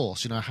creative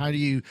force. How do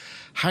you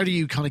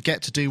kind of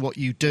get to do what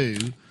you do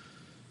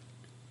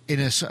in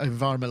an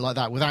environment like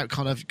that without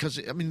kind of, because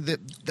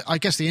I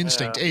guess the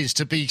instinct is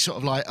to be sort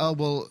of like, oh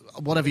well,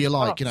 whatever you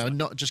like, and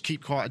not just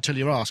keep quiet until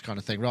you're asked kind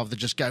of thing, rather than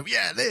just go,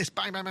 yeah, this,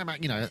 bang, bang, bang, bang,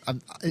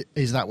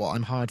 is that what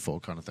I'm hired for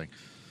kind of thing?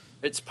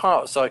 It's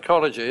part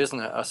psychology, isn't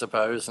it? I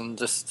suppose, and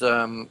just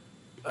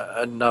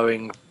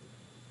knowing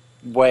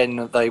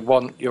when they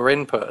want your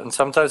input, and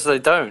sometimes they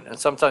don't, and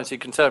sometimes you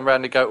can turn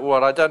around and go,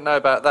 well, I don't know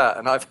about that,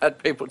 and I've had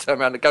people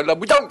turn around and go, look,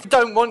 we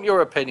don't want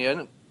your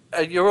opinion.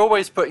 You're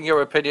always putting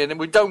your opinion, and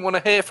we don't want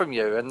to hear from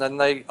you. And then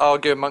they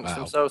argue amongst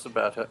themselves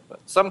about it.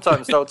 But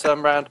sometimes they'll turn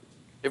around.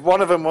 If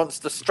one of them wants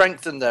to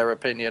strengthen their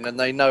opinion, and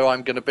they know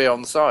I'm going to be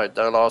on side,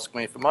 they'll ask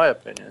me for my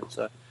opinion.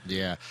 So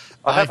yeah,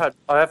 I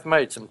have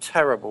made some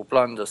terrible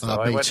blunders. Though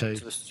I went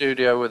into the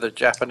studio with a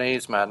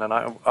Japanese man, and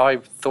I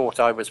thought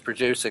I was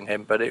producing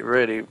him, but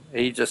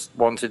he just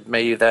wanted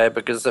me there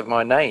because of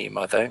my name,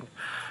 I think.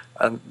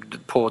 And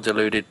poor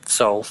deluded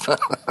soul. So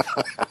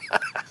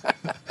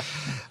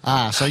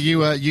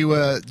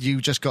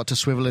you just got to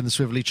swivel in the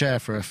swivelly chair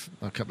for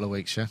a couple of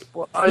weeks, yeah?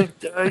 Well, it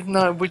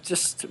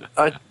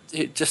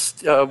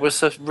just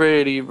was a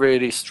really,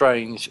 really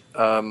strange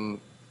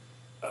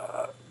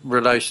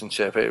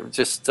relationship. It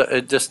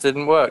just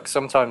didn't work.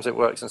 Sometimes it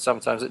works and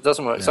sometimes it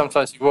doesn't work. Yeah.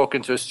 Sometimes you walk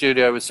into a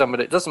studio with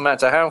somebody, it doesn't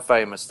matter how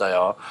famous they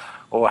are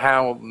or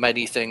how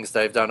many things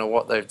they've done or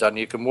what they've done,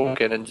 you can walk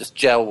in and just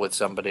gel with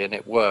somebody and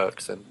it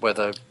works. And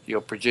whether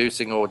you're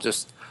producing or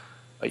just,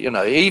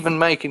 even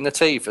making the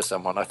tea for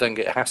someone, I think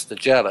it has to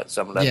gel at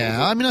some level.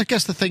 Yeah, I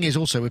guess the thing is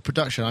also with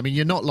production,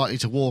 you're not likely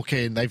to walk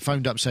in, they've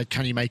phoned up, said,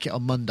 can you make it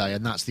on Monday?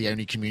 And that's the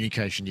only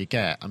communication you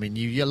get.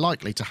 You're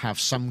likely to have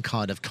some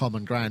kind of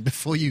common ground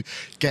before you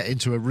get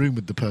into a room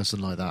with the person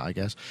like that, I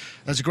guess.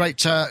 There's a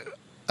great...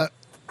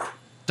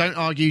 don't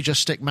argue,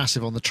 just stick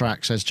massive on the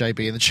track, says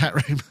JB in the chat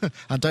room.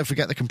 And don't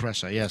forget the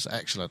compressor. Yes,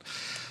 excellent.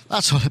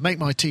 That's what make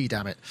my tea,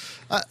 damn it.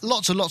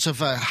 Lots and lots of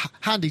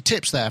handy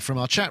tips there from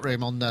our chat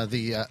room on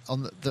the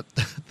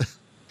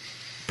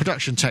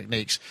production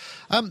techniques.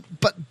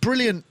 But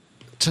brilliant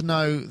to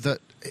know that,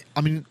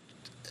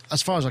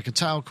 as far as I can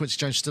tell, Quincy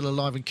Jones still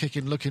alive and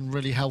kicking, looking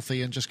really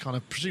healthy and just kind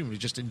of presumably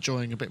just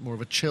enjoying a bit more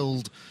of a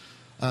chilled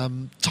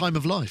time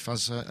of life,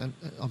 as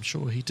I'm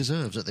sure he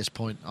deserves at this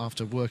point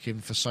after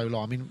working for so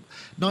long.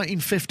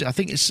 1950, I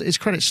think his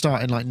credits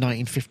start in like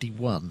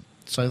 1951,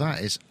 so that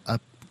is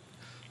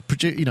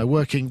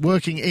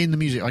working in the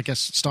music, I guess,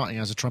 starting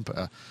as a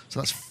trumpeter.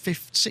 So that's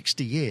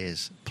 60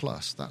 years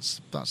plus.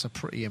 That's a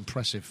pretty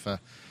impressive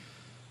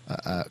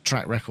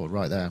track record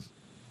right there.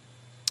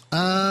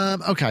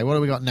 Okay, what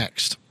do we got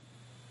next?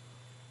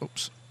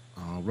 Oops.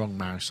 Oh, wrong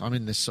mouse. I'm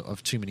in this sort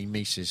of too many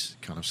Mises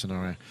kind of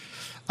scenario.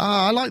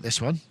 I like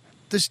this one.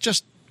 This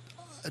just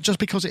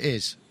because it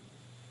is.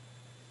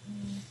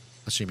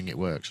 Assuming it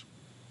works.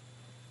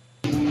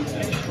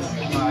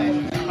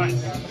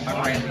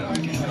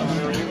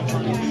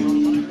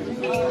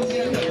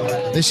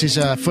 This is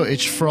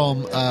footage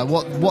from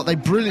what they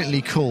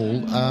brilliantly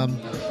call...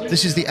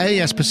 this is the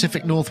AES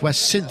Pacific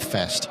Northwest Synth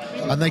Fest.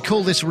 And they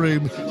call this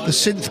room the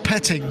Synth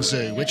Petting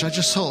Zoo, which I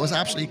just thought was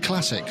absolutely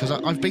classic, because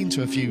I've been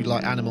to a few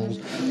like animal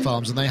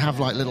farms, and they have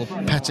like little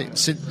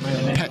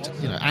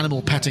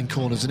animal petting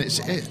corners, and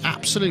it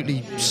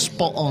absolutely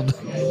spot on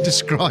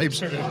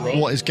describes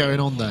what is going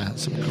on there.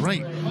 Some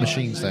great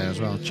machines there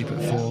as well.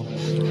 Jupiter 4,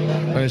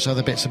 various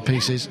other bits and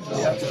pieces.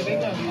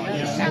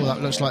 Oh,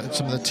 that looks like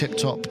some of the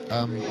tip-top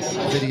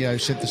video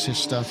synthesis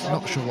stuff.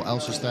 Not sure what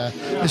else is there.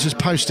 This was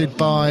posted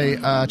by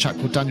a chap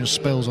called Daniel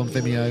Spills on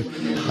Vimeo,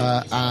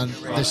 and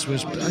this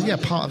was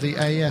part of the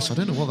AES. I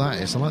don't know what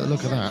that is. I like the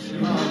look of that.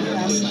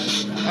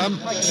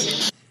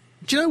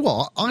 Do you know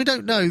what? I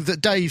don't know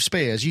that Dave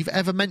Spears, you've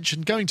ever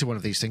mentioned going to one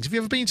of these things. Have you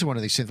ever been to one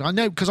of these things? I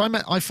know, because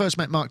I first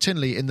met Mark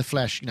Tinley in the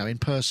flesh, in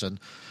person,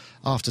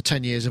 after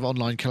 10 years of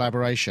online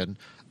collaboration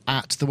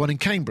at the one in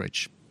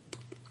Cambridge,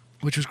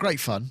 which was great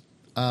fun.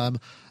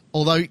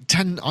 Although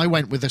I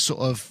went with a sort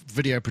of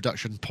video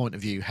production point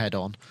of view head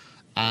on,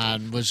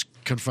 and was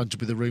confronted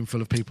with a room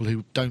full of people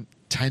who don't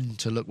tend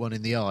to look one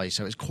in the eye,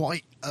 so it's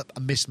quite a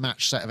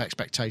mismatched set of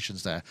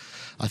expectations there,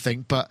 I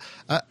think. But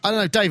I don't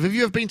know, Dave, have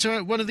you ever been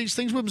to one of these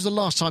things? When was the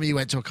last time you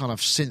went to a kind of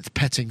synth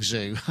petting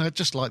zoo? I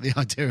just like the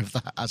idea of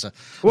that I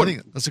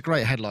think that's a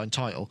great headline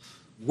title.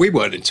 We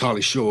weren't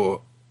entirely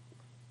sure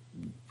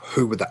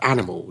who were the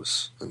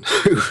animals and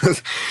who.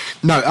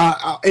 No,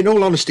 in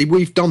all honesty,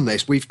 we've done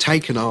this. We've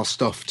taken our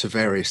stuff to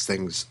various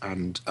things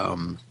and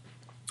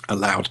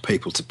allowed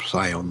people to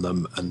play on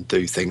them and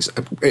do things.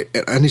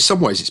 And in some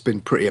ways, it's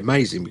been pretty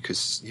amazing,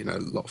 because a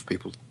lot of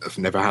people have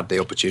never had the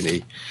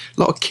opportunity. A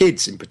lot of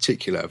kids, in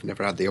particular, have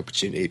never had the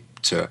opportunity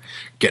to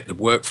get the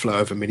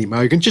workflow of a Mini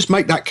Moog and just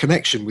make that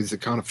connection with the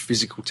kind of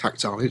physical,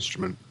 tactile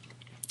instrument.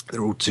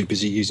 They're all too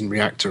busy using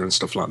Reaktor and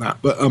stuff like that.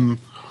 But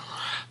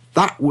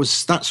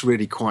that's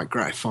really quite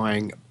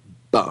gratifying.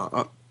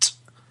 But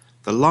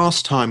the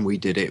last time we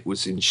did it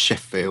was in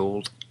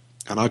Sheffield,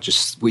 and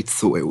we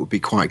thought it would be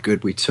quite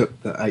good. We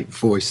took the 8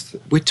 voice.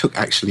 We took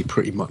actually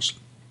pretty much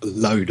a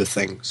load of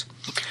things,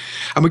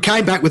 and we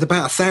came back with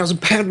about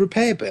 £1,000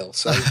 repair bill.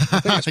 So I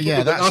think that's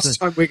the last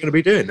time we're going to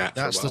be doing that.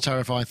 That's the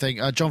terrifying thing.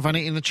 John Van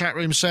Eat in the chat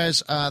room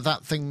says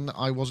that thing that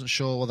I wasn't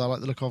sure whether I like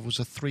the look of was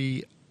a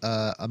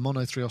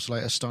mono 3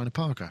 oscillator Steiner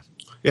Parker.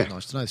 Yeah,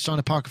 nice to know. The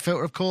Steiner Parker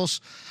filter, of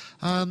course.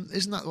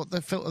 Isn't that what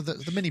the filter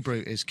the Mini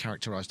Brute is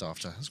characterised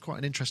after? That's quite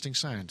an interesting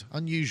sound.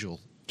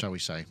 Unusual, shall we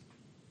say.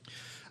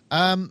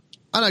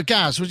 I know,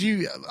 Gaz, would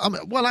you...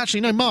 well,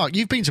 actually, no, Mark,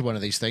 you've been to one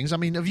of these things. I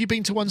mean, have you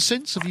been to one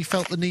since? Have you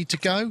felt the need to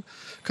go?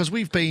 Because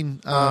we've been...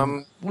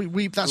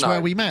 that's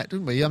where we met,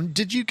 didn't we?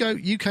 Did you go...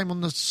 You came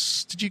on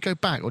the... Did you go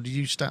back, or did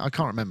you stay... I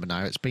can't remember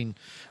now. It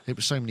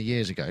was so many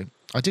years ago.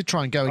 I did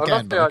try and go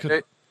again, but I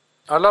couldn't...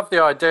 I love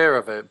the idea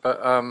of it,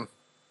 but...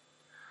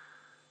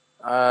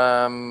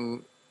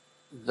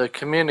 the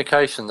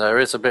communication there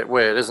is a bit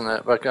weird, isn't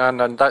it?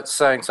 And that's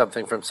saying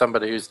something from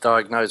somebody who's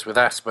diagnosed with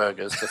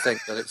Asperger's, to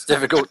think that it's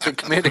difficult to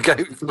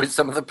communicate with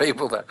some of the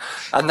people there.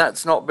 And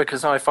that's not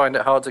because I find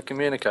it hard to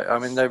communicate. I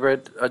mean, they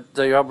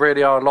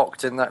really are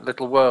locked in that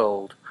little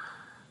world.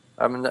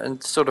 I mean,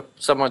 and sort of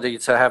somebody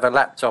to have a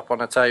laptop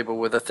on a table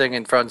with a thing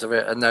in front of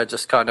it, and they're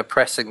just kind of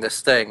pressing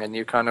this thing, and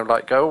you kind of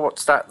like go, oh,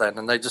 what's that then?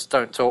 And they just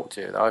don't talk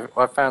to you.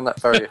 I found that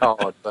very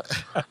hard.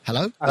 But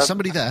hello? Is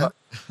somebody there?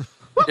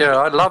 Yeah,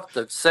 I love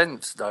the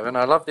synths though, and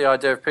I love the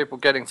idea of people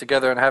getting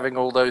together and having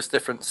all those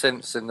different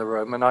synths in the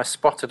room. And I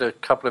spotted a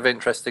couple of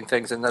interesting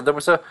things in there.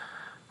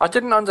 I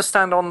didn't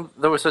understand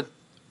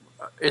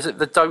is it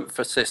the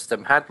Doepfer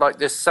system had like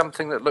this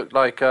something that looked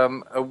like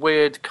a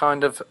weird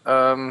kind of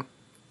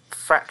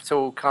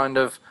fractal kind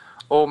of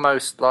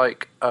almost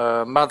like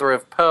mother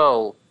of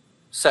pearl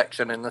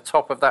section in the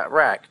top of that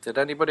rack. Did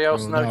anybody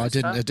else notice?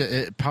 No, I didn't.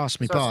 It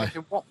passed me by.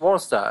 Thinking, what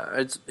was that?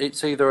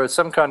 It's either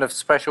some kind of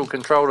special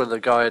controller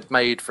the guy had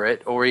made for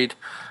it, or he'd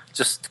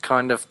just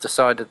kind of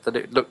decided that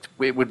it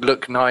would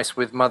look nice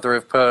with mother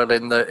of pearl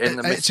in the.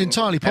 It's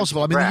entirely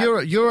possible. I mean, the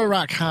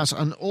Eurorack has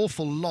an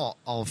awful lot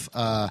of.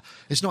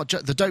 It's not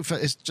just the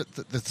Doepfer. It's just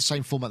the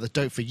same format that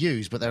Doepfer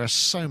used, but there are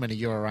so many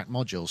Eurorack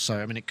modules. So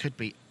I mean, it could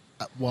be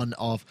one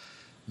of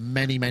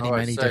many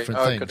different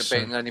things. It could have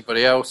been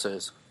anybody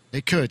else's.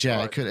 It could,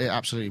 yeah. Right. It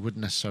absolutely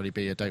wouldn't necessarily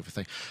be a Doepfer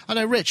thing. I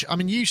know, Rich, I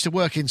mean, you used to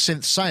work in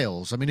synth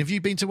sales. I mean, have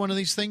you been to one of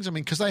these things? I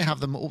mean, because they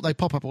have them, they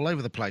pop up all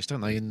over the place,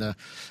 don't they? In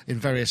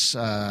various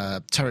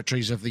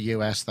territories of the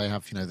US, they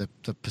have,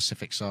 the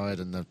Pacific side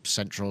and the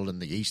Central and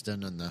the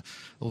Eastern and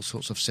all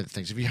sorts of synth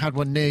things. Have you had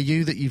one near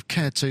you that you've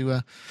cared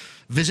to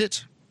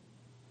visit?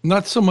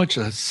 Not so much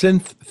a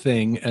synth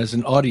thing as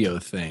an audio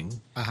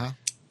thing.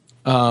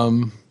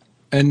 And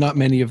not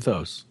many of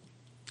those.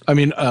 I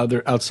mean,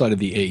 they're outside of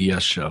the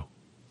AES show.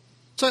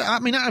 So, I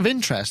mean, out of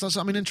interest, that's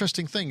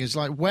interesting thing is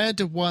like, where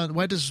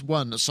does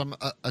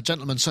a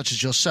gentleman such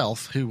as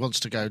yourself who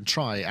wants to go and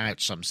try out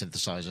some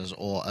synthesizers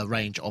or a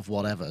range of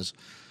whatevers,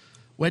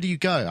 where do you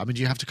go? I mean,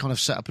 do you have to kind of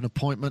set up an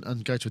appointment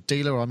and go to a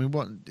dealer? Or, I mean,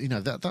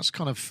 that's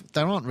kind of,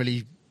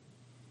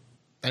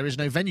 there is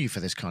no venue for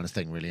this kind of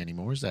thing really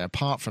anymore, is there?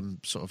 Apart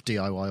from sort of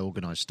DIY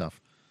organized stuff.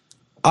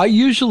 I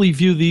usually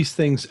view these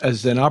things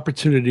as an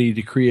opportunity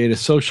to create a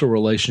social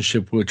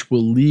relationship which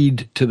will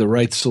lead to the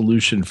right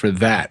solution for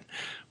that.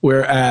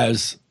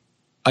 Whereas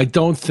I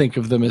don't think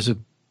of them as a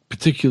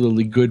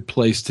particularly good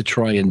place to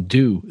try and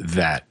do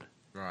that,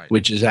 Right.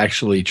 which is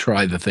actually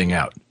try the thing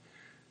out.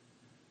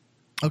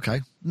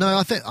 Okay. No,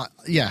 I think,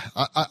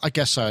 I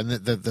guess so. And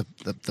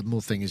the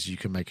more thing is you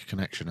can make a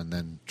connection and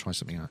then try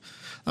something out.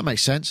 That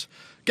makes sense.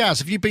 Gaz,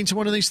 have you been to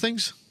one of these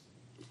things?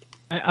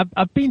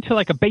 I've been to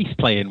like a bass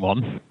playing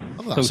one.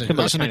 Oh, that's, So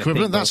that's an kind of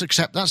equivalent.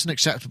 thing, That's an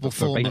acceptable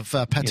for form bass,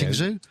 of petting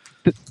zoo.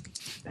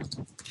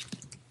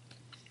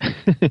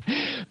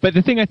 But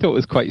the thing I thought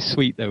was quite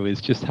sweet, though, is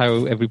just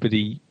how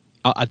everybody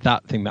at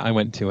that thing that I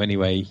went to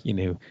anyway,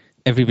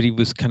 everybody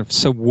was kind of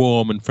so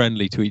warm and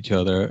friendly to each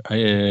other,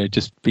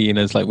 just being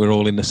as like we're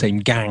all in the same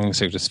gang,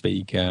 so to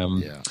speak.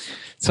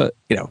 So,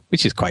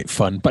 which is quite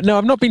fun. But no,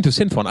 I've not been to a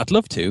Synthon. I'd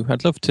love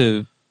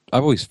to.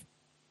 I've always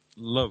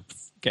loved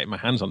getting my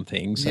hands on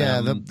things.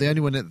 Yeah, the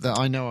only one that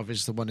I know of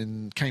is the one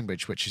in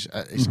Cambridge, which is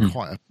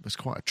quite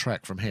a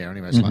trek from here.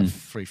 Anyway, it's like a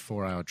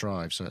 3-4 hour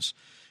drive, so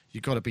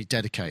you've got to be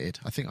dedicated.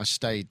 I think I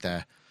stayed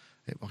there.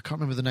 I can't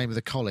remember the name of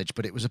the college,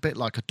 but it was a bit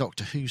like a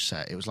Doctor Who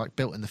set. It was like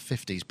built in the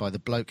 50s by the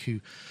bloke who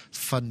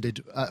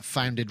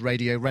founded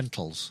Radio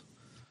Rentals.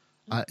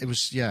 It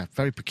was,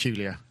 very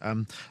peculiar.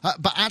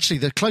 But actually,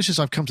 the closest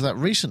I've come to that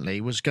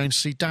recently was going to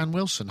see Dan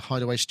Wilson,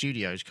 Hideaway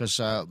Studios, because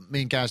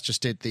me and Gaz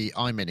just did the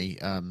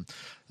iMini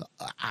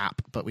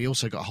app, but we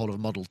also got a hold of a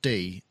Model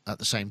D at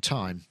the same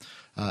time.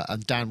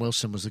 And Dan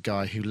Wilson was the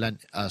guy who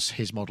lent us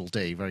his Model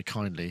D very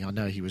kindly. I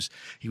know he was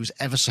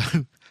ever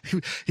so...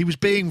 He was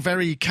being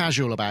very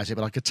casual about it,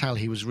 but I could tell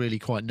he was really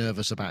quite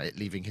nervous about it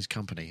leaving his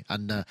company.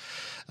 And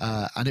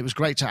it was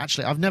great to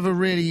actually... I've never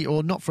really,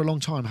 or not for a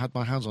long time, had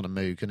my hands on a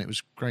Moog, and it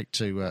was great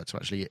to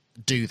actually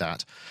do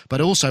that.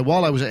 But also,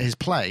 while I was at his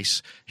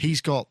place,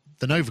 he's got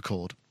the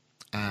Novacord,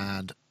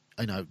 and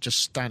just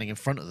standing in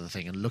front of the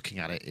thing and looking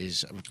at it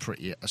is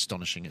pretty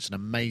astonishing. It's an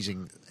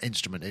amazing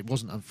instrument. It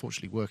wasn't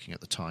unfortunately working at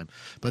the time,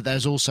 but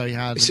there's also he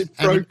had. Is it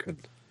broken?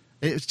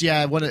 It's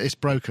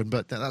broken,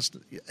 but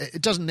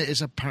it doesn't.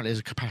 It's apparently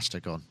there's a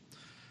capacitor gone.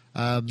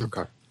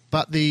 Okay.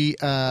 But the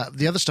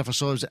other stuff I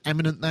saw was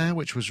Eminent there,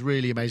 which was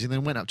really amazing.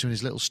 Then went up to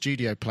his little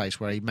studio place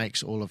where he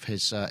makes all of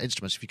his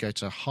instruments. If you go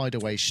to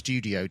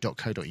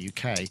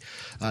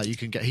hideawaystudio.co.uk, you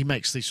can get. He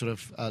makes these sort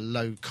of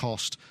low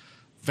cost,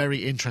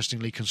 very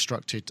interestingly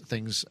constructed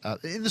things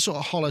in the sort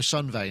of Hollow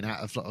Sun vein, out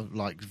of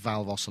like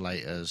valve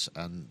oscillators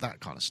and that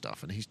kind of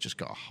stuff. And he's just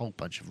got a whole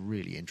bunch of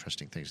really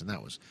interesting things, and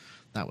that was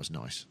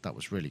nice. That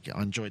was really good.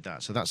 I enjoyed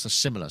that. So that's a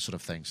similar sort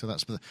of thing. So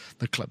that's the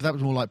club. That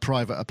was more like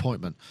private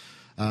appointment.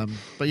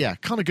 But yeah,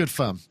 kind of good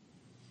fun.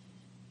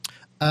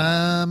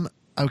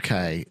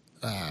 Okay,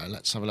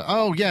 let's have a look.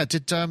 Oh yeah,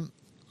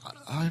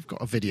 I've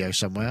got a video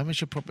somewhere. I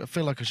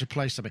feel like I should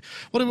play something.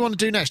 What do we want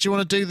to do next? Do you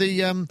want to do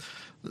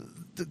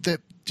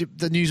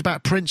the news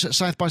about Prince at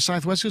South by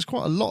Southwest? There's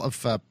quite a lot of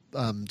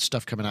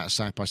stuff coming out of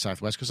South by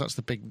Southwest, because that's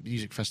the big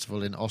music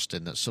festival in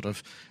Austin. That's sort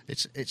of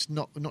it's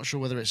not sure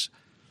whether it's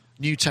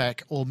new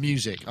tech or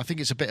music. I think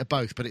it's a bit of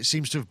both, but it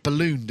seems to have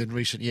ballooned in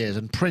recent years.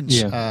 And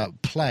Prince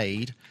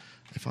played.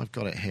 If I've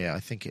got it here, I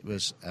think it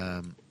was.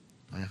 I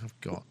have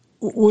got.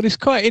 Well, it's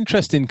quite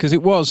interesting because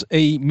it was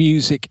a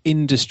music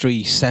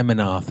industry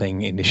seminar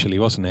thing initially,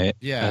 wasn't it?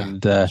 Yeah, and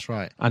that's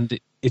right. And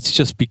it's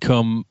just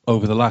become,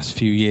 over the last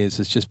few years,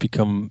 it's just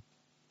become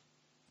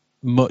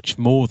much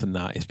more than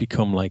that. It's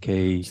become like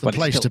it's the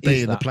place to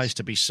be and the place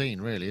to be seen,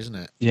 really, isn't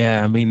it?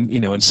 Yeah, I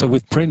mean, and so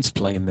with Prince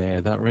playing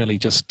there, that really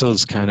just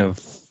does kind of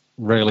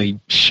really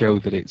show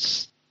that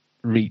it's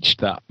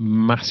reached that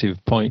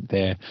massive point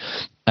there.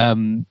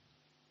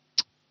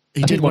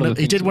 He did one of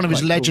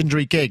his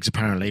legendary gigs,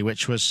 apparently,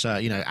 which was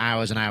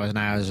hours and hours and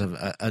hours of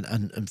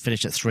and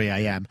finished at 3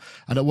 a.m.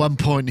 And at one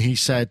point he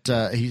said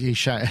he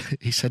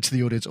said to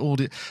the audience,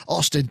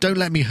 "Austin, don't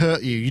let me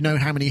hurt you. You know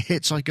how many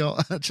hits I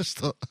got." I just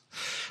thought,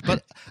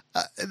 but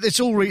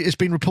it's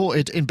been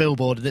reported in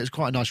Billboard, and it was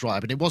quite a nice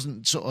write-up, and it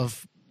wasn't sort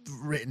of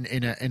written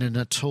in an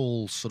at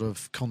all sort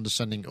of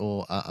condescending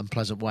or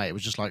unpleasant way. It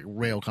was just like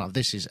real kind of,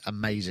 this is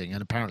amazing,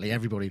 and apparently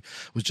everybody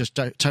was just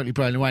totally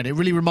blown away. And it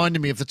really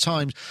reminded me of the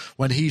times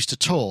when he used to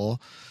tour,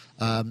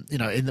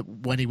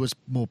 when he was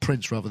more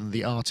Prince rather than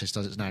the artist,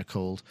 as it's now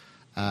called,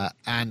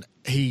 and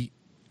he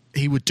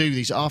would do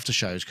these after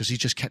shows because he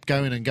just kept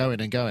going and going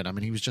and going. I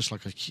mean, he was just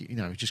like he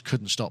just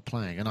couldn't stop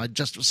playing, and I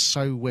just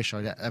so wish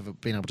I'd ever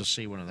been able to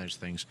see one of those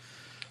things.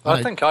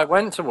 I think I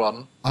went to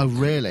one. Oh,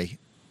 really?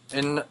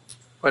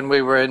 When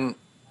we went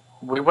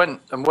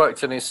and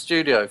worked in his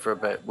studio for a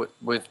bit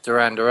with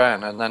Duran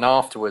Duran, and then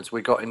afterwards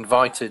we got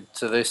invited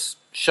to this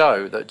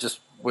show that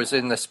just was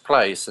in this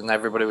place, and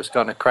everybody was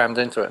kind of crammed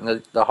into it,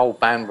 and the whole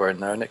band were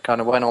in there, and it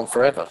kind of went on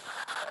forever.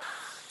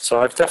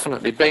 So I've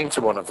definitely been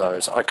to one of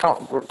those. I can't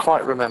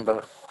quite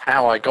remember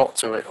how I got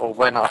to it or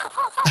when I...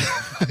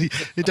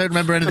 You don't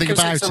remember anything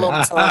about it? It's a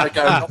long time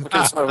ago, not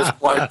because I was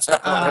wiped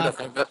out or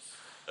anything, but...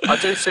 I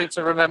do seem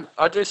to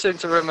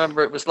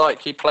remember it was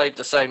like he played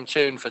the same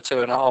tune for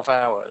 2.5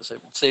 hours.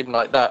 It seemed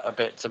like that a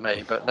bit to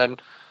me, but then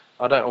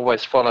I don't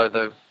always follow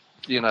the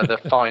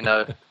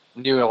finer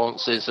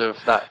nuances of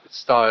that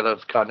style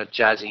of kind of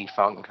jazzy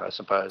funk, I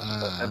suppose.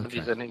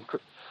 Okay.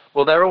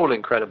 Well, they're all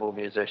incredible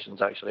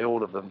musicians, actually,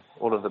 all of them,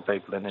 all of the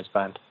people in his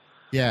band.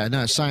 Yeah,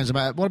 no, it sounds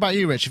about. What about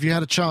you, Rich? Have you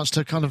had a chance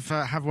to kind of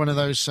have one of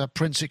those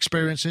Prince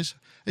experiences?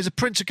 Is a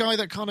Prince a guy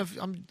that kind of?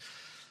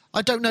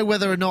 I don't know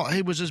whether or not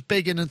he was as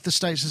big in the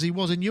States as he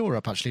was in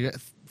Europe. Actually,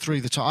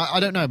 through the time, I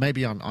don't know.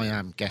 Maybe I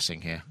am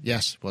guessing here.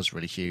 Yes, was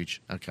really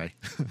huge. Okay.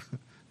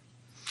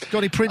 Got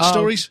any Prince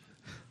stories?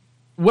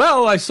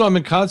 Well, I saw him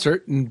in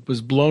concert and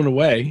was blown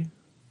away.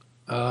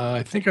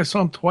 I think I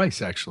saw him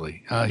twice,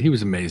 actually. He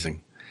was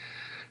amazing.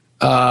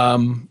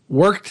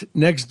 Worked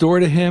next door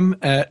to him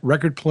at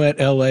Record Plant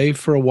LA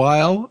for a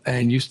while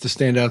and used to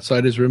stand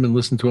outside his room and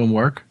listen to him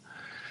work.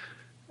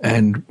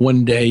 And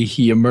one day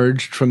he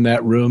emerged from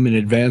that room in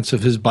advance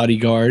of his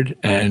bodyguard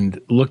and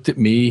looked at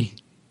me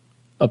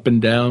up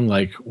and down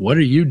like, "What are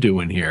you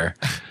doing here?"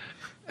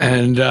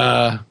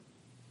 And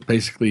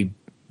basically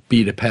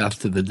beat a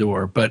path to the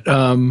door. But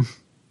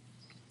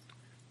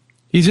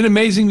he's an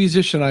amazing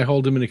musician. I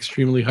hold him in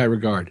extremely high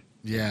regard.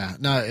 Yeah,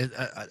 no,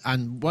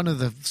 and one of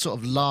the sort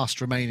of last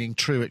remaining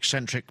true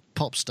eccentric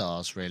pop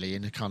stars, really,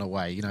 in a kind of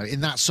way.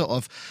 In that sort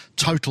of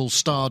total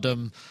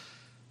stardom.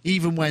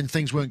 Even when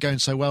things weren't going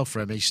so well for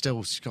him, he's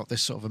got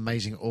this sort of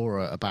amazing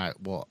aura about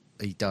what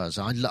he does.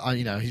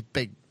 He's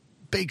big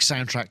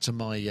soundtrack to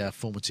my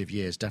formative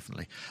years,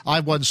 definitely. I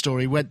have one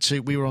story.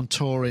 We were on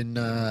tour and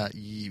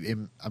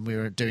we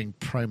were doing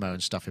promo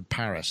and stuff in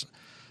Paris,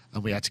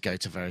 and we had to go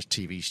to various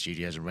TV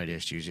studios and radio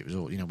studios. It was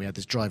all, we had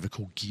this driver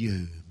called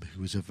Guillaume,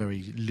 who was a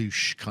very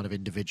louche kind of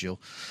individual.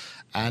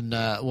 And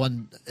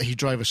he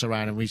drove us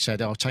around and we said,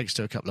 take us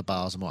to a couple of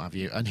bars and what have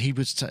you. And he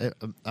was,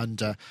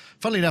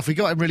 funnily enough, we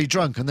got him really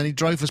drunk and then he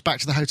drove us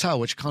back to the hotel,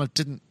 which kind of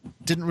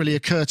didn't really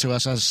occur to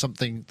us as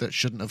something that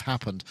shouldn't have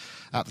happened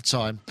at the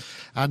time.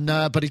 And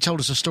but he told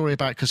us a story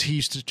about, because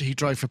he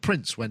drove for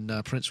Prince when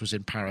Prince was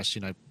in Paris,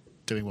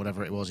 doing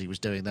whatever it was he was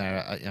doing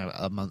there,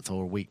 a month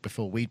or a week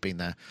before we'd been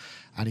there.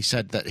 And he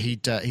said that he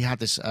had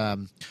this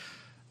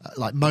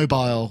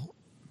mobile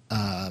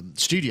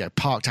studio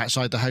parked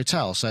outside the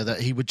hotel, so that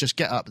he would just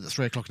get up at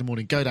 3 o'clock in the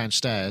morning, go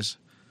downstairs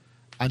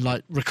and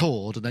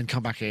record and then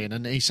come back in.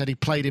 And he said he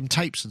played him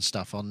tapes and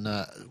stuff on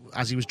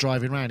as he was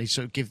driving around. He'd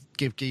sort of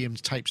give Guillaume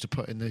tapes to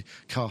put in the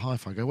car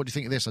hi-fi. Go, what do you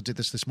think of this? I did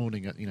this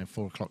morning at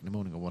 4 o'clock in the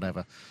morning or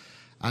whatever.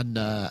 And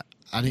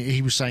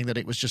he was saying that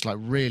it was just like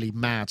really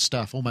mad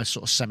stuff, almost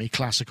sort of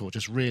semi-classical,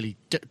 just really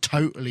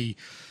totally,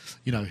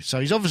 so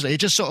he's obviously, it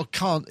just sort of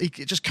can't,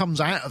 it just comes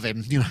out of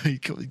him, he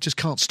just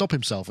can't stop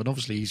himself. And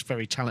obviously he's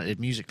very talented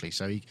musically,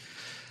 so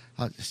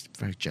I'm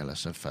very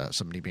jealous of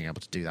somebody being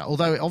able to do that.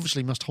 Although it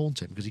obviously must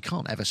haunt him because he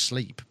can't ever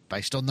sleep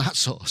based on that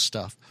sort of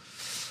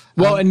stuff.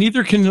 Well, and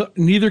neither can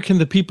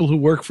the people who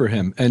work for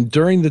him. And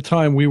during the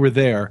time we were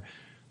there,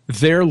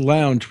 their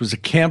lounge was a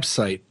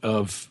campsite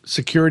of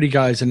security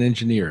guys and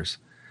engineers,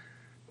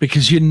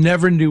 because you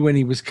never knew when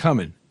he was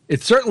coming.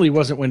 It certainly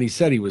wasn't when he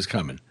said he was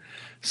coming.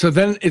 So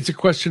then it's a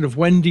question of,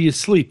 when do you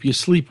sleep? You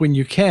sleep when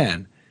you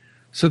can.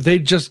 So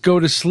they'd just go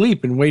to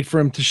sleep and wait for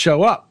him to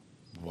show up.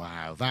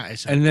 Wow, that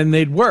is... And then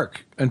they'd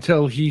work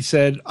until he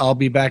said, "I'll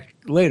be back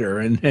later,"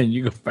 and then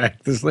you go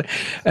back to sleep.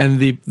 And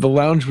the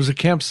lounge was a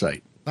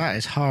campsite. That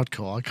is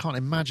hardcore. I can't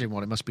imagine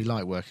what it must be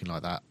like working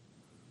like that.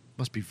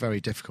 Must be very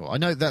difficult. I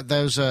know that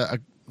there was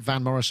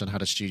Van Morrison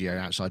had a studio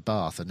outside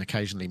Bath, and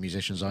occasionally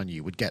musicians I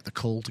knew would get the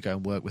call to go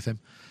and work with him,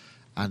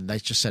 and they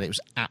just said it was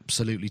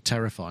absolutely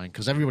terrifying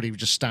because everybody would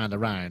just stand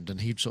around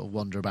and he'd sort of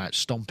wander about,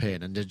 stomp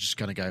in, and they're just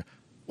going to go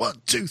 1,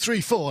 2,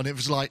 3, 4, and it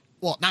was like,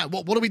 what now?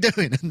 What are we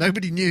doing? And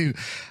nobody knew,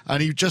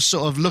 and he'd just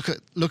sort of look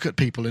at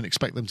people and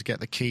expect them to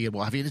get the key and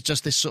what have you. And it's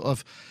just this sort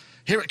of,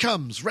 here it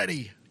comes,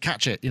 ready,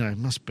 catch it. It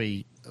must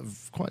be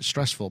quite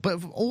stressful,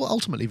 but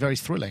ultimately very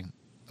thrilling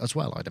as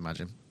well, I'd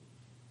imagine.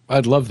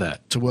 I'd love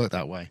that. To work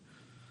that way.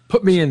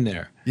 Put me in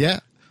there.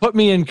 Yeah. Put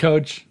me in,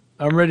 coach.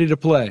 I'm ready to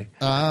play.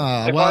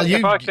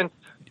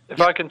 If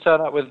I can turn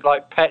up with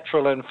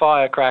petrol and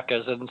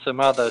firecrackers and some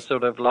other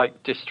sort of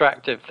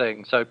distractive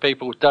things, so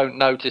people don't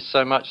notice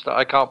so much that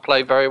I can't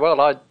play very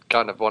well, I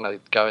kind of want to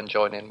go and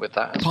join in with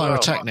that.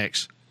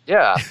 Pyrotechnics.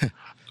 Yeah.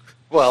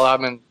 Well, I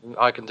mean,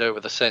 I can do it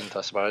with a synth,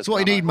 I suppose. So what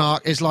you need,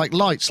 Mark, is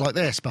lights like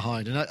this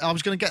behind. And I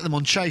was going to get them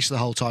on chase the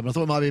whole time. I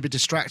thought it might be a bit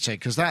distracting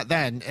because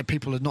then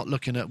people are not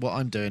looking at what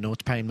I'm doing or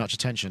paying much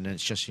attention. And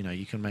it's just,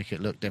 you can make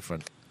it look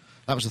different.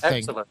 That was the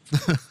thing. Excellent.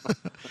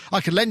 I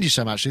could lend you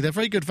some, actually. They're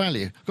very good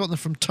value. Got them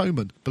from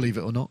Thomann, believe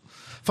it or not.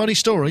 Funny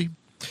story.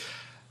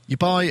 You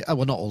buy,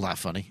 not all that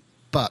funny.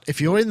 But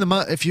if you're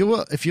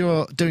if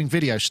you're doing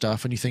video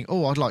stuff and you think,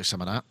 I'd like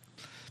some of that,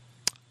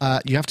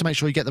 you have to make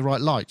sure you get the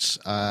right lights,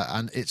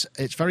 and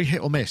it's very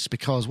hit or miss,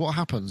 because what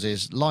happens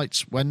is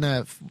lights, when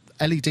they're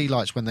LED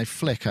lights, when they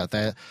flicker,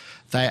 they're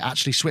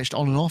actually switched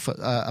on and off at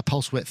a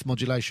pulse width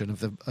modulation of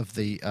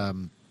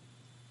the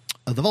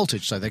the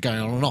voltage, so they're going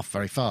on and off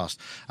very fast.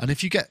 And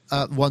if you get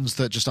ones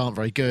that just aren't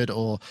very good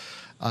or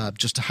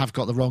just have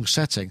got the wrong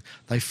setting,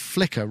 they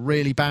flicker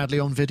really badly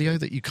on video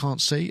that you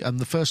can't see. And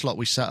the first lot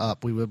we set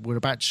up, we were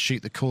about to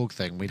shoot the Korg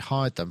thing. We'd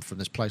hired them from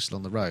this place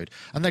along the road,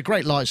 and they're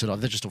great lights,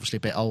 and they're just obviously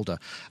a bit older.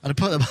 And I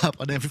put them up,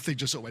 and everything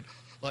just sort of went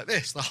like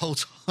this the whole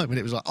time, and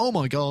it was like, oh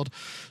my god.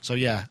 So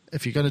yeah,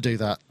 if you're going to do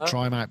that,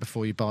 try them out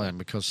before you buy them,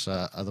 because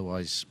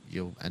otherwise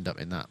you'll end up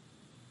in that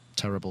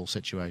terrible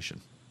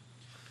situation.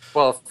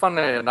 Well,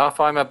 funnily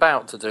enough, I'm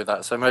about to do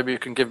that, so maybe you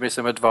can give me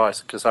some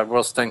advice, because I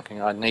was thinking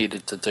I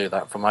needed to do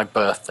that for my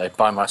birthday,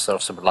 buy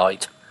myself some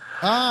light.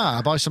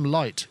 Buy some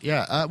light,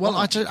 yeah.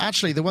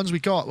 Actually, the ones we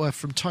got were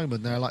from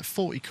Thomann. They're like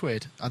 40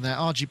 quid, and they're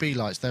RGB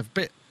lights. They're a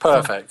bit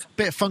perfect,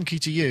 bit funky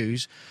to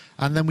use.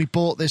 And then we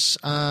bought this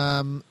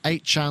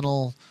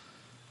 8-channel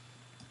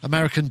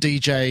American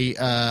DJ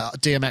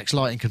DMX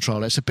lighting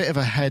controller. It's a bit of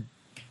a head.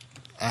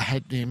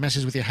 It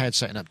messes with your head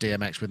setting up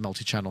DMX with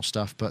multi-channel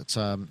stuff, but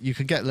you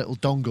can get little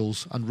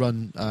dongles and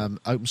run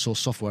open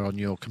source software on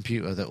your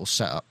computer that will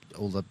set up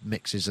all the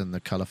mixes and the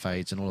color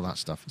fades and all of that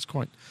stuff.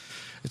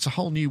 It's a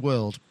whole new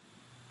world.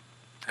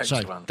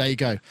 Excellent. So there you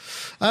go.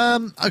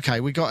 Okay,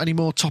 we got any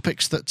more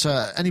topics that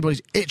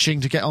anybody's itching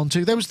to get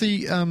onto? There was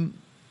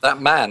that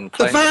man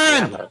playing the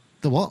van. piano.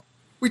 The what?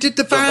 We did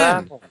the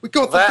van. We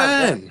got the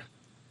van. Yeah.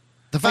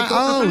 The van.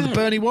 Oh, the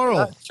Bernie Worrell.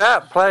 That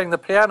chap playing the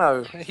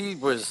piano. He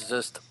was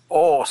just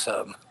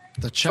awesome.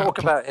 The chap Talk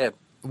about him.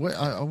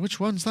 Which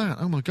one's that?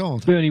 Oh my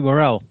god. Bernie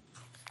Worrell.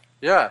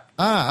 Yeah.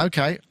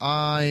 Okay.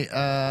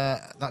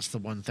 That's the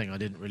one thing I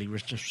didn't really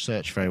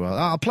research very well.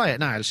 I'll play it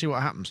now to see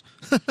what happens.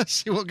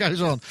 See what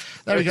goes on.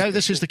 There we go.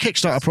 This is the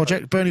Kickstarter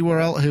project. Bernie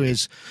Worrell, who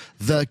is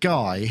the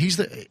guy.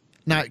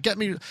 Now, get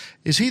me.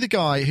 Is he the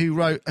guy who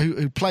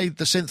played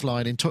the synth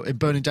line in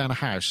Burning Down a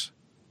House?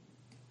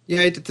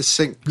 Yeah, he did the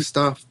sync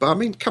stuff. But I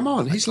mean, come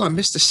on, he's like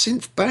Mr.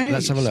 Synth Bass.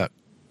 Let's have a look.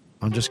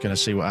 I'm just going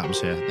to see what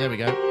happens here. There we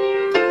go.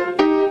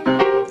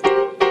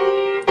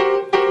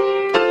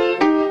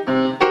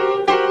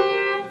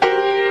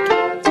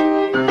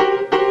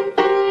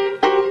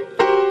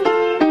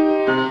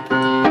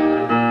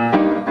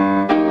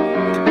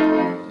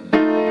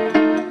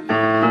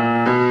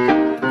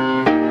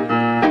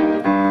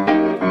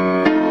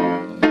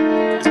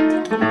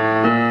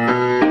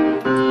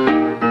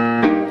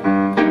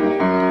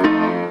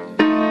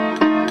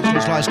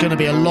 It's going to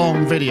be a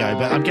long video,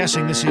 but I'm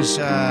guessing this is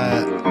him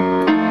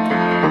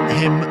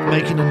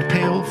making an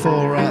appeal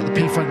for the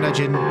P-Funk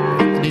legend.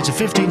 He needs a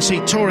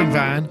 15-seat touring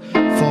van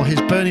for his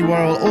Bernie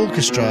Worrell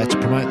Orchestra to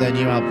promote their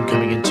new album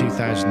coming in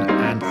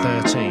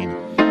 2013.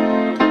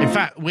 In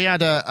fact, we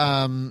had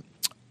a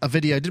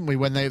video, didn't we,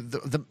 when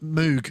the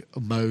Moog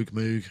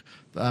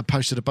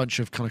posted a bunch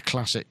of kind of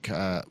classic,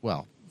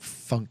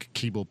 funk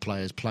keyboard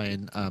players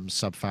playing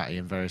Sub Fatty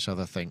and various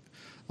other things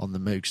on the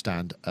Moog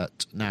stand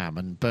at NAMM,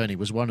 and Bernie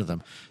was one of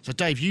them. So,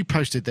 Dave, you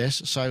posted this,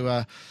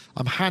 so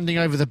I'm handing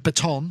over the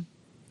baton.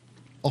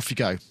 Off you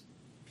go.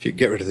 If you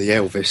get rid of the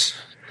Elvis.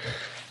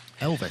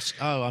 Elvis?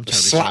 Oh, I'm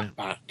totally sorry.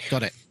 Slapback.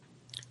 Got it.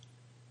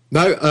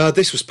 No,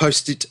 this was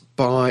posted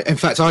by... In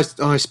fact,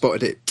 I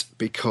spotted it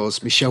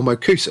because Michelle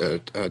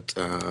Mokusa had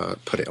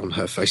put it on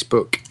her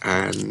Facebook,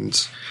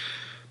 and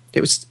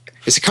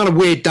it's a kind of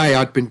weird day.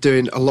 I'd been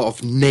doing a lot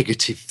of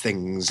negative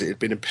things. It had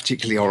been a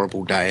particularly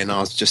horrible day, and I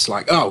was just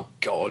like, oh,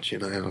 God,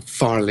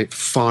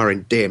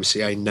 firing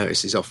DMCA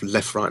notices off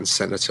left, right and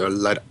centre to a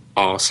load of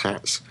arse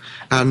hats.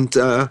 And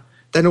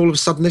then all of a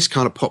sudden this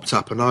kind of popped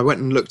up, and I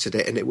went and looked at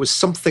it, and it was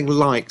something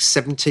like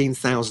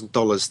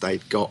 $17,000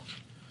 they'd got.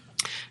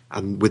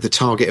 And with the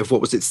target of,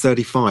 what was it,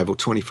 35 or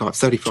 25?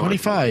 35.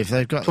 25.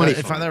 They've got...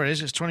 25. In fact, there it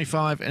is. It's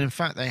 25. And in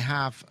fact, they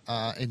have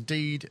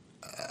indeed...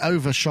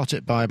 overshot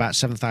it by about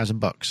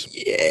 $7,000.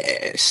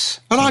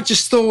 Yes. And I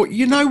just thought,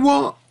 you know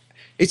what?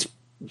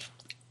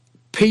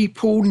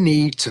 People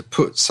need to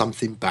put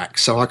something back.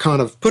 So I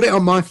kind of put it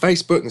on my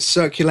Facebook and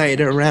circulated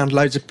it around.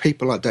 Loads of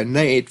people. I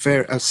donated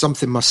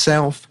something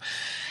myself.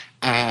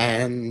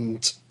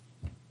 And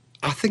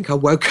I think I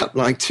woke up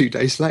like 2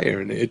 days later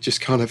and it had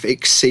just kind of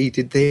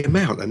exceeded the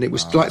amount. And it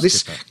was like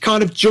this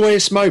kind of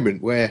joyous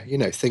moment where,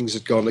 things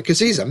had gone. Because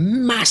he's a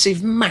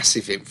massive,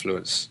 massive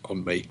influence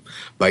on me,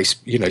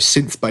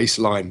 synth bass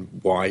line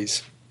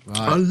wise. Right.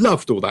 I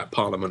loved all that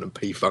Parliament and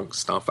P-Funk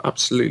stuff,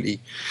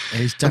 absolutely.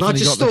 He's definitely and I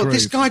just thought,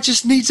 this guy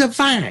just needs a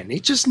van. He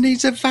just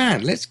needs a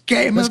van. Let's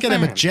get him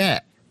a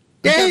jet.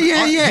 Yeah.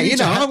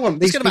 I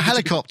want these. Let's get him a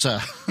helicopter.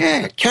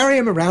 Carry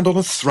him around on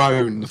a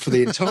throne for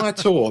the entire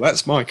tour.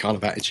 That's my kind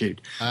of attitude.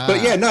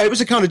 But yeah, no, it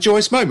was a kind of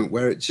joyous moment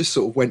where it just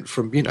sort of went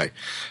from,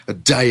 a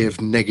day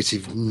of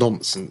negative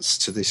nonsense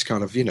to this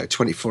kind of,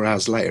 24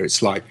 hours later,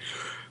 it's like,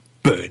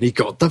 Bernie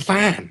got the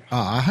van.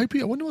 I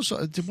wonder what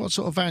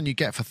sort of van you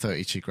get for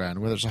 32 grand,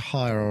 whether it's a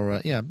hire or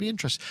it'd be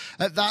interesting.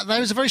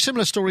 There is a very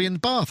similar story in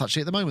Bath,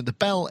 actually, at the moment. The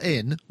Bell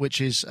Inn,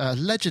 which is a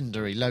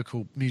legendary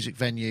local music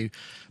venue,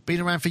 been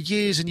around for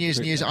years and years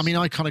and years. I mean,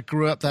 I kind of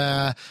grew up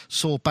there,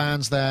 saw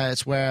bands there.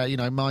 It's where,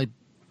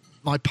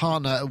 my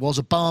partner was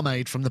a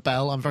barmaid from the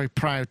Bell. I'm very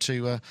proud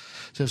to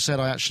have said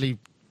I actually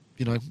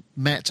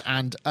met,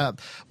 and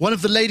one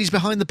of the ladies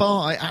behind the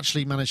bar I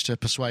actually managed to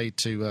persuade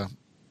to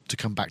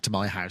come back to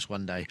my house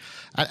one day.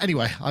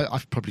 Anyway,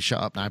 I've probably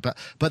shut up now,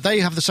 but they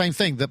have the same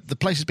thing. The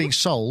place is being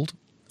sold,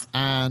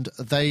 and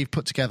they've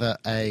put together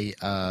a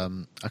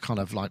kind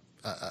of like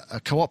a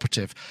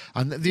cooperative.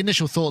 And the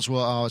initial thoughts were,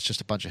 oh, it's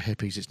just a bunch of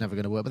hippies, it's never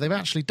going to work. But they've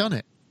actually done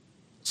it.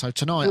 So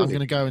tonight I'm going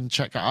to go and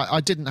check out. I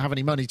didn't have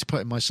any money to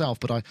put in myself,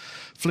 but I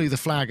flew the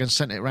flag and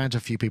sent it around to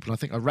a few people. I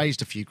think I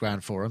raised a few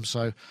grand for them.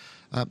 So,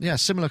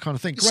 similar kind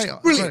of thing. Great.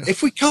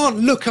 If we can't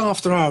look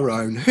after our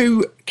own,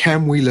 who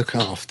can we look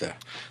after?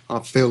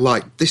 I feel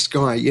like this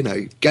guy,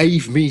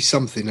 gave me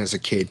something as a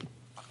kid.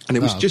 And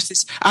it was just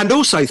this. And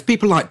also,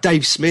 people like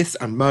Dave Smith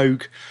and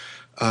Moog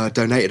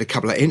donated a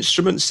couple of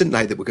instruments, didn't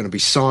they, that were going to be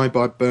signed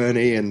by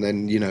Bernie. And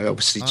then,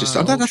 obviously just...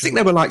 I think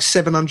they were like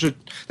 700...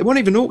 They weren't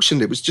even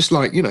auctioned. It was just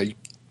like,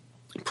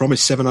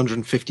 promised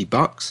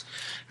 $750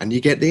 and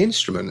you get the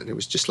instrument. And it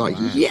was just like,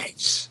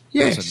 yes.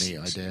 That's a neat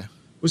idea.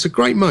 It was a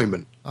great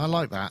moment. I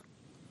like that.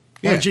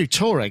 Yeah. Mind you,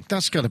 touring,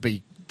 that's going to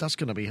be...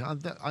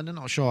 I'm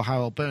not sure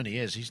how old Bernie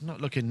is. He's not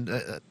looking...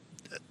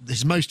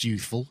 He's most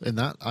youthful in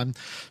that.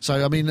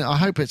 So, I mean, I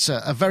hope it's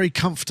a very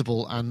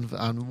comfortable and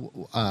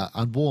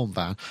warm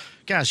van.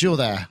 Gaz, you're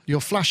there.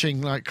 You're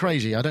flashing like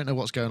crazy. I don't know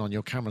what's going on.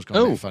 Your camera's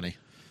gone a bit funny.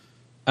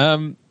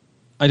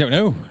 I don't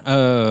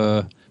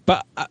know.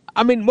 But,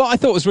 I mean, what I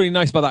thought was really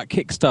nice about that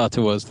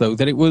Kickstarter was, though,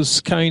 that it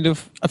was kind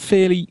of a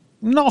fairly,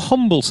 not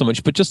humble so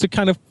much, but just a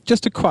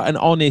quite an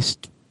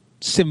honest,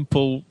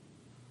 simple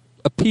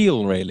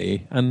appeal,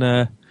 really.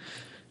 And,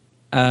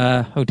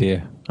 oh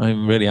dear, I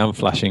am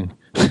flashing.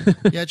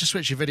 Yeah, just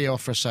switch your video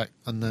off for a sec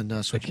and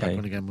then switch back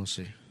on again. We'll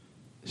see.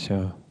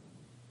 Sure.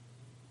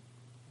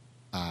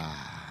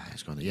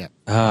 It's gone. Yeah.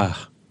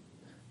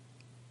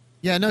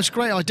 Yeah, no, it's a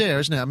great idea,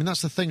 isn't it? I mean,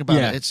 that's the thing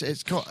about it.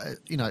 It's got,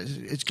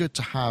 it's good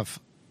to have.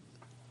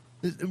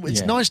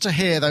 It's nice to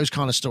hear those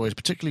kind of stories,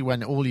 particularly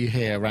when all you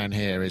hear around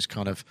here is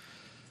kind of,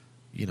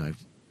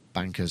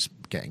 bankers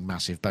getting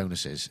massive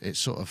bonuses. It's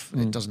sort of,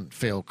 it doesn't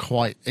feel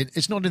quite,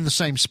 it's not in the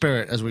same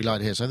spirit as we like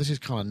to hear. So this is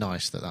kind of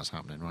nice that that's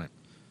happening, right?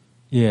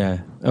 Yeah.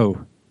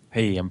 Oh,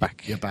 hey, I'm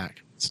back. You're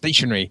back.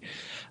 Stationary.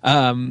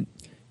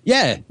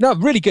 Yeah, no,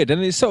 really good.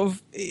 And it's sort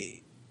of,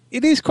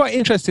 it is quite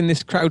interesting,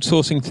 this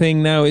crowdsourcing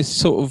thing now is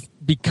sort of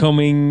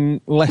becoming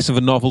less of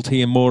a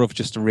novelty and more of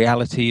just a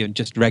reality and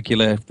just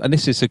regular. And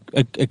this is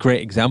a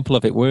great example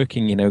of it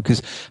working,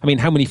 because, I mean,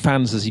 how many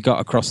fans has he got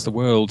across the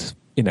world?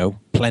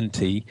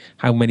 Plenty.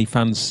 How many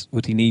fans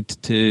would he need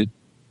to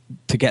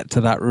get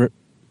to that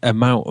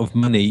amount of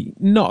money?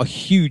 Not a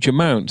huge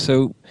amount.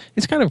 So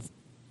it's kind of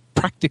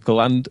practical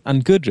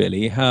and good,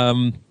 really.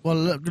 Well,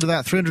 look at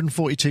that,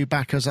 342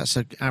 backers. That's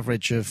an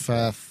average of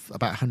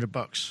about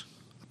 $100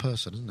 a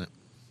person, isn't it?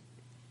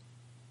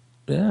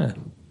 Yeah,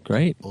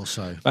 great.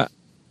 Also,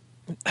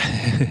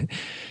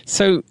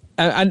 so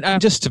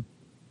and just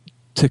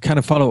to kind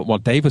of follow up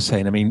what Dave was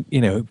saying, I mean,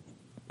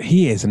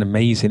 he's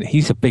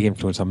a big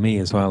influence on me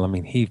as well. I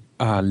mean,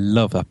 I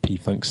love that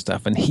P-Funk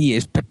stuff, and he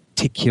is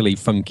particularly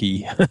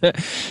funky.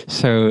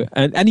 So,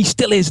 and he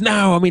still is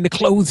now. I mean, the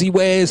clothes he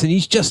wears, and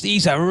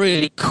he's a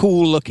really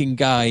cool looking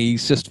guy. He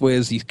just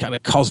wears these kind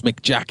of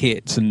cosmic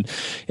jackets, and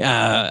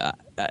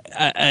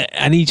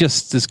he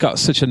just has got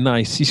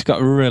he's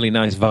got a really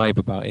nice vibe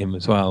about him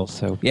as well.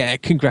 So, yeah,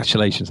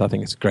 congratulations. I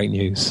think it's great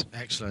news.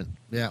 Excellent.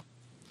 Yeah.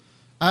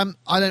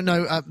 I don't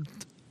know.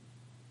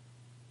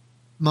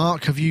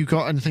 Mark, have you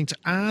got anything to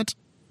add?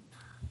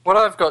 What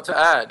I've got to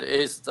add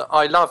is that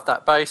I love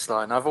that bass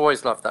line. I've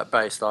always loved that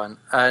bass line.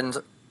 And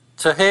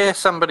to hear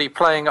somebody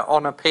playing it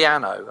on a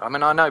piano, I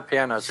mean, I know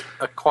pianos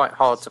are quite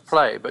hard to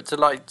play, but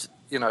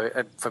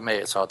for me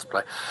it's hard to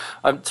play.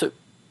 To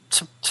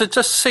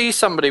just see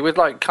somebody with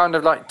kind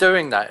of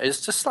doing that is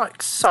just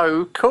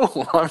so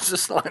cool. I was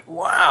just like,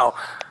 wow.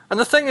 And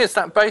the thing is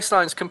that bass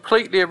line's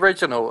completely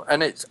original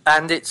and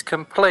it's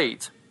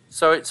complete.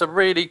 So it's a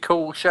really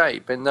cool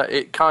shape in that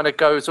it kind of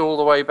goes all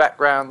the way back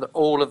round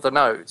all of the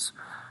notes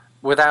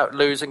without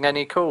losing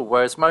any cool,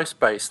 whereas most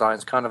bass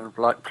lines kind of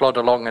plod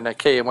along in a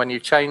key, and when you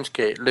change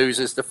key it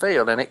loses the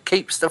feel, and it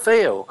keeps the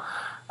feel.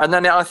 And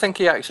then I think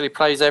he actually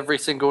plays every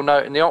single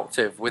note in the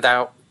octave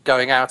without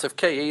going out of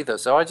key either.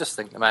 So I just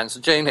think the man's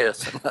a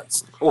genius, and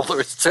that's all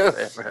there is to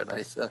it,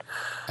 really. So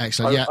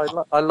excellent.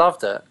 I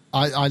loved it.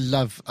 I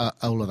love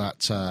all of that,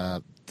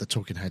 the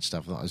Talking Head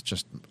stuff. That was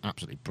just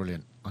absolutely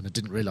brilliant. And I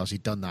didn't realise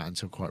he'd done that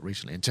until quite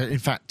recently. In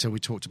fact, till we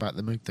talked about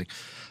the Moog thing,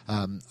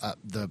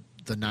 the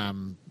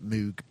NAMM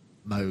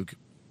Moog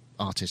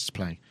artists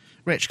playing.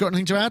 Rich, got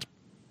anything to add?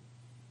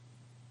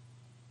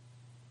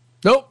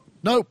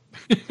 Nope.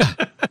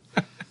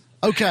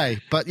 Okay,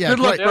 but yeah. Good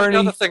luck, Bernie. The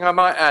other thing I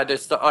might add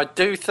is that I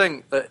do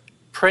think that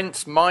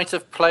Prince might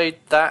have played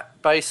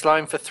that bass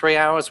line for 3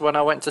 hours when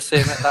I went to see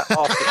him at that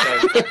after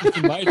show.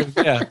 He might have,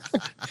 yeah.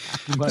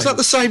 Was that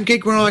the same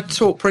gig where I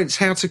taught Prince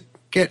how to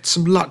get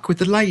some luck with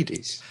the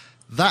ladies?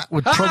 That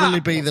would probably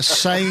be the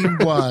same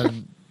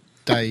one.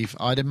 Dave.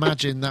 I'd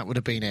imagine that would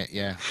have been it,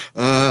 yeah.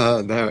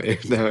 No.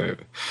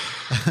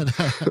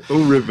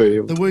 All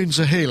revealed. The wounds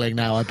are healing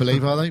now, I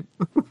believe, are they?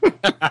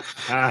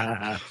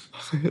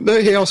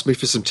 No, he asked me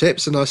for some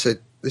tips, and I said,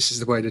 this is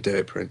the way to do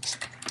it, Prince.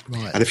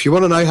 Right. And if you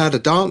want to know how to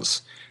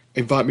dance,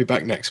 invite me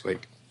back next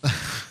week.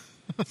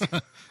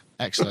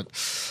 Excellent.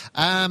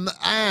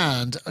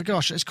 And,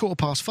 gosh, it's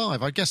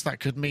 5:15. I guess that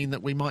could mean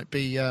that we might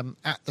be at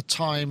the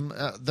time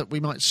that we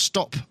might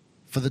stop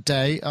for the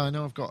day. I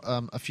know I've got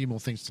a few more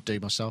things to do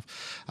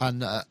myself.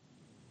 And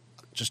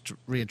just to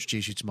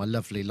reintroduce you to my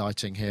lovely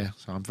lighting here.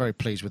 So I'm very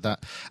pleased with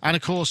that. And,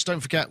 of course, don't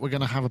forget, we're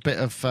going to have a bit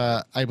of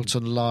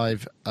Ableton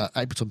Live,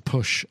 Ableton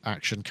Push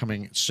action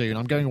coming soon.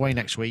 I'm going away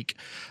next week,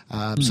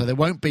 so there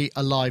won't be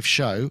a live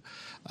show.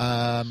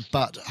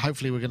 But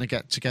hopefully we're going to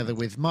get together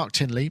with Mark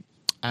Tinley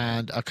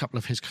and a couple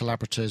of his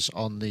collaborators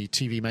on the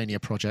TV Mania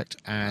project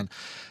and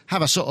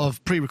have a sort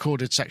of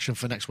pre-recorded section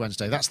for next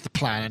Wednesday. That's the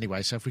plan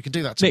anyway. So if we can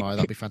do that tomorrow,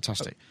 that'd be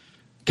fantastic.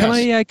 Can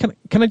I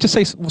just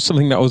say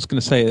something that I was going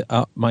to say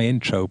at my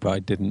intro, but I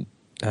didn't.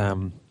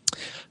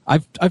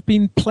 I've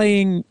been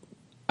playing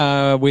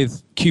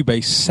with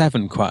Cubase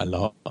 7 quite a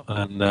lot,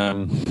 and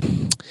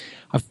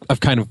I've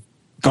kind of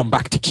gone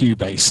back to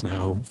Cubase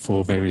now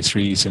for various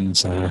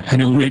reasons. I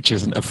know Rich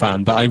isn't a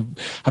fan, but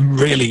I'm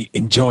really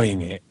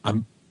enjoying it.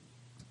 I'm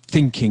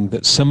thinking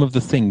that some of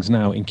the things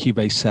now in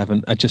Cubase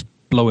 7 are just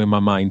blowing my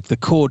mind. The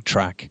chord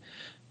track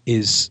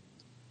is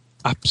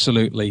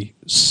absolutely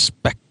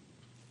spectacular,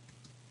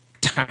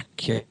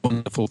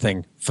 wonderful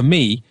thing. For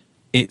me,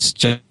 it's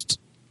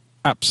just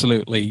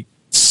absolutely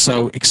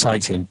so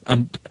exciting.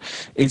 And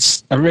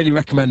I really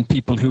recommend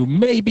people who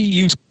maybe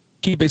use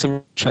Cubase are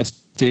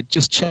interested,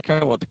 just check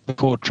out what the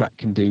chord track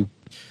can do.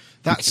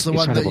 That's the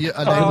one that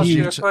I'll ask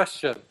you a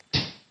question.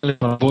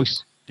 My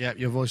voice. Yeah,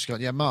 your voice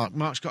got. Yeah,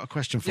 Mark's got a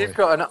question for you. You've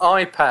got an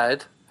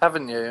iPad,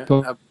 haven't you?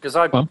 Because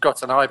I've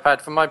got an iPad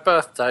for my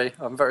birthday.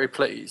 I'm very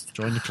pleased.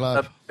 Join the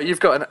club. But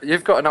you've got an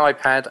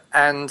iPad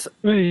and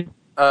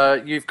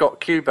you've got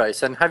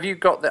Cubase. And have you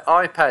got the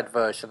iPad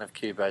version of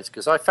Cubase?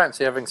 Because I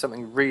fancy having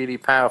something really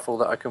powerful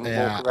that I can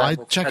walk around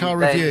with. Check our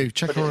review.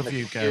 Check our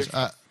review, guys.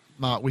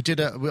 Mark, we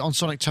did on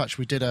Sonic Touch.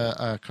 We did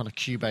a kind of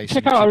Cubase.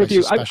 Check out our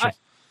review.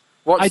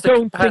 What's the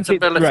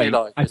compatibility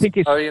like? I think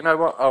it's. Oh, you know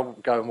what? I'll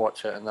go and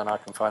watch it, and then I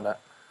can find out.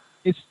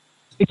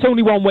 It's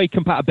only one-way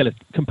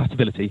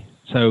compatibility,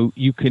 so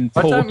you can.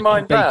 I don't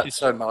mind that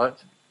so much.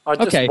 I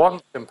just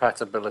want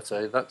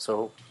compatibility. That's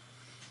all.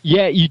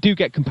 Yeah, you do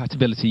get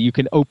compatibility. You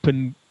can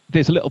open.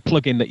 There's a little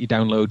plugin that you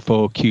download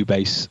for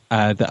Cubase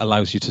that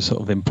allows you to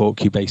sort of import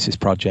Cubase's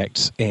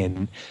projects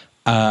in,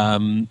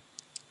 and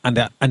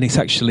it's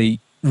actually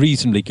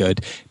reasonably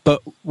good.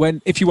 But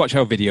if you watch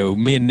our video,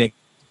 me and Nick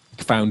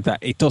found that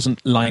it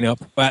doesn't line up.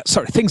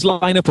 Things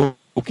line up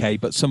okay,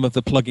 but some of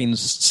the plugins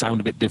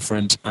sound a bit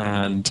different,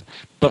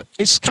 but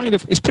it's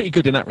pretty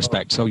good in that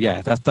respect. So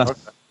yeah, that's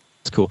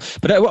cool.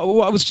 But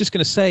what I was just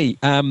going to say,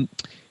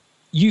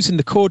 using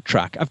the chord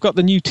track, I've got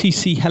the new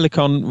TC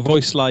Helicon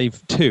Voice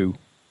Live 2,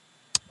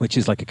 which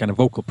is like a kind of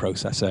vocal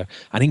processor,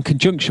 and in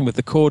conjunction with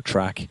the chord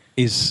track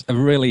is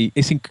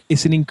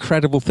it's an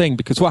incredible thing,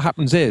 because what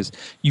happens is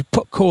you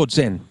put chords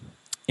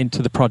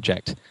into the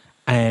project,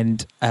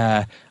 and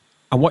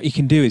what you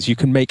can do is you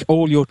can make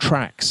all your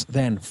tracks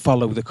then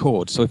follow the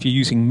chords. So if you're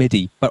using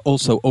MIDI, but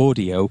also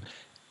audio,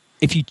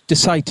 if you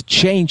decide to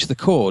change the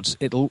chords,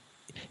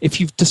 if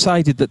you've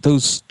decided that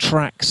those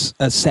tracks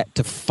are set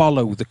to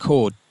follow the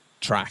chord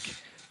track,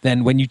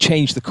 then when you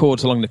change the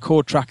chords along the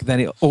chord track,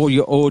 then all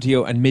your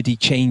audio and MIDI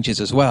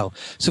changes as well.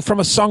 So from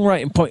a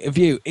songwriting point of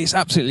view, it's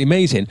absolutely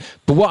amazing.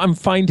 But what I'm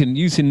finding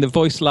using the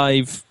Voice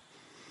Live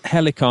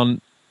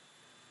Helicon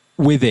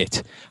with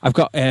it, I've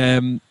got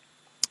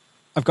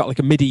like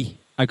a MIDI.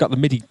 I've got the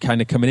MIDI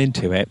kind of coming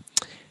into it.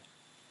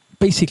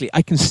 Basically,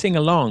 I can sing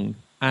along,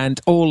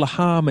 and all the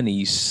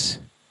harmonies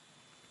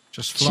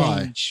just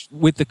fly change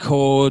with the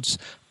chords,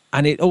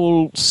 and it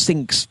all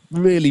syncs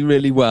really,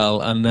 really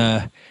well.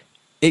 And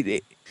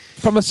it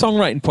from a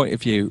songwriting point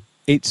of view,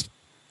 it's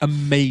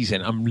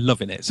amazing. I'm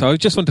loving it. So I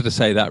just wanted to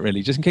say that,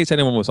 really, just in case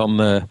anyone was on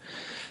the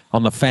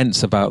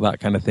fence about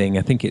that kind of thing.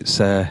 I think it's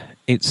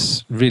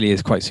really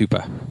is quite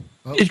super.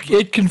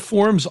 It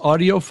conforms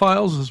audio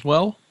files as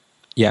well.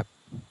 Yeah.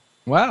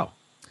 Wow.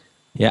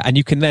 Yeah, and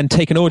you can then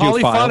take an audio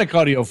polyphonic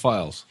file. audio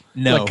files.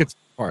 No. Like guitar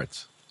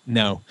parts.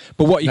 No.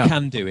 But what you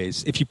can do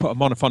is, if you put a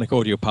monophonic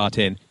audio part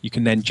in, you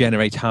can then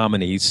generate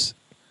harmonies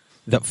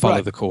that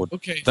follow the chord.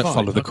 Okay,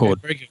 follow the chord.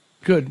 Very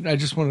good. I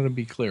just wanted to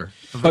be clear.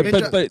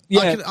 But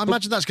yeah, I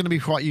imagine that's going to be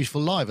quite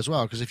useful live as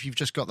well, because if you've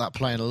just got that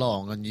playing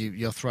along and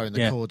you're throwing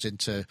the chords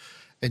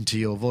into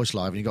your Voice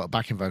Live and you've got a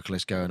backing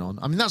vocalist going on.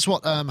 I mean, that's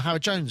what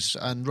Howard Jones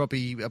and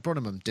Robbie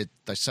Bronneman did.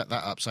 They set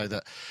that up so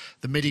that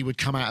the MIDI would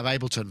come out of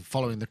Ableton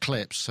following the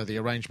clips, so the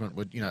arrangement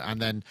would,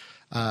 and then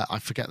I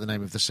forget the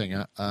name of the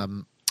singer,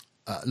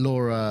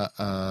 Laura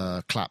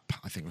Clapp,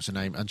 I think was her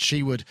name, and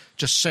she would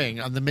just sing,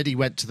 and the MIDI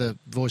went to the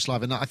Voice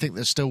Live, and I think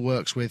that still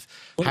works with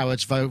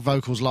Howard's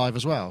vocals live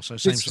as well. So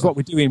this is what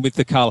we're doing with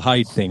the Carl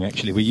Hyde thing.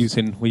 Actually, we're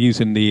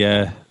using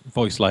the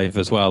Voice Live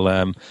as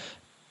well.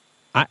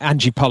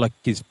 Angie Pollock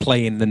is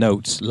playing the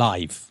notes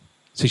live.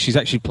 So she's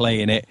actually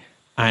playing it,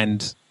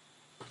 and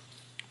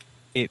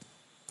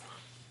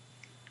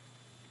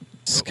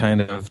it's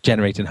kind of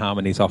generating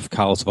harmonies off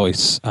Carl's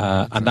voice,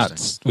 and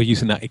we're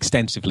using that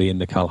extensively in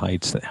the Carl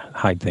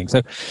Hyde thing.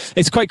 So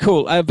it's quite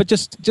cool. But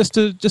just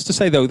to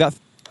say though, that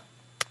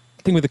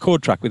thing with the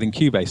chord track within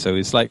Cubase, so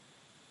it's like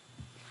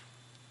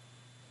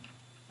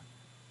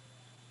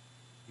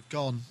you've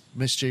gone,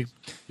 missed you.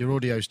 Your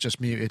audio's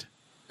just muted.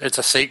 It's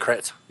a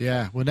secret.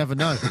 Yeah, we'll never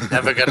know.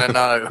 Never gonna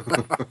know.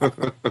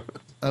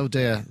 Oh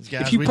dear.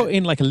 Yeah, if you put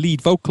in like a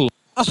lead vocal.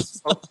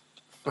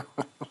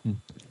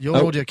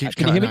 Your audio keeps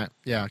cutting out.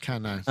 Yeah, I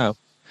can now. Oh,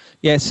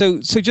 yeah. So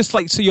just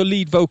like your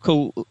lead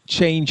vocal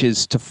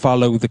changes to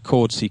follow the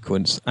chord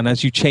sequence, and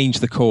as you change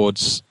the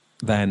chords,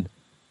 then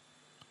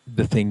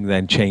the thing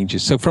then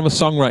changes. So from a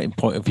songwriting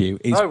point of view,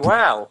 it's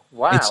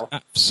it's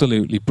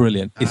absolutely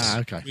brilliant. It's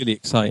really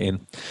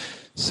exciting.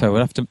 So we'll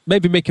have to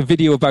maybe make a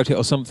video about it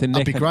or something.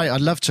 That'd Nick. be great. I'd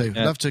love to.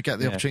 Love to get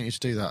the opportunity to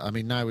do that. I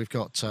mean, now we've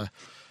got some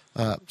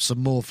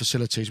more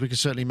facilities. We can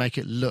certainly make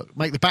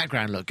the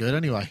background look good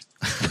anyway.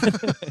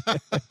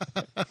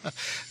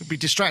 It'd be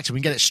distracting.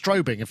 We can get it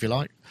strobing if you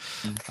like.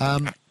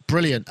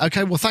 Brilliant.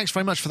 Okay, well, thanks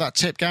very much for that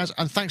tip, Gaz,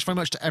 and thanks very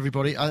much to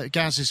everybody.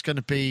 Gaz is going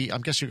to be,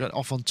 I'm guessing, you're going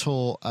off on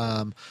tour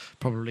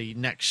probably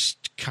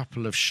next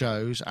couple of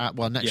shows.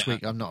 Next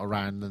week I'm not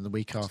around, and the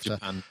week after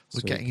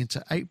we're getting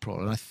into April,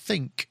 and I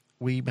think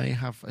we may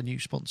have a new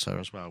sponsor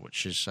as well,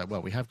 which is,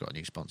 we have got a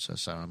new sponsor,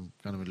 so I'm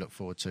going to look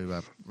forward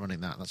to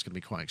running that. That's going to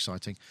be quite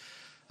exciting,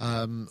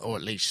 or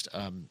at least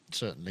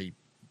certainly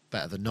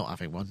better than not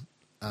having one.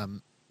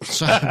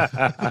 So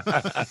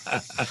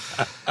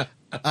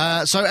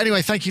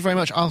anyway, thank you very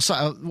much.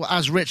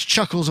 As Rich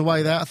chuckles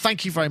away there,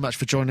 thank you very much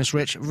for joining us,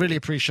 Rich. Really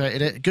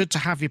appreciated it. Good to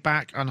have you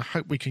back, and I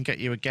hope we can get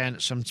you again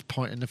at some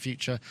point in the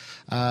future.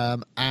 Are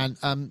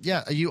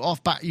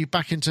you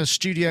back into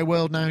studio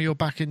world now? You're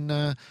back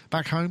in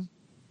back home?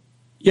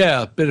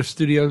 Yeah, a bit of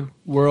studio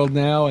world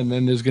now, and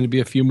then there's going to be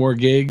a few more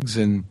gigs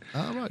and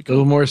a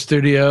little more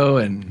studio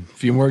and a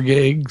few more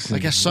gigs. I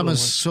guess summer's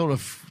sort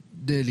of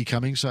nearly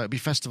coming, so it'll be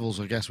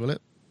festivals, I guess, will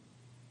it?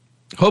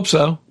 Hope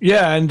so.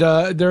 Yeah, and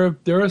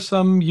there are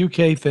some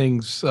UK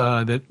things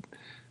that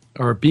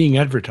are being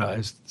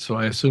advertised, so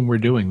I assume we're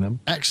doing them.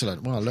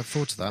 Excellent. Well, I look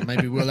forward to that.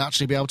 Maybe we'll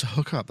actually be able to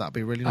hook up. That'd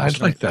be really nice.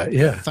 I'd like that,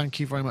 yeah. Thank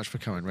you very much for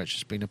coming, Rich.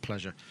 It's been a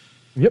pleasure.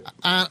 Yep.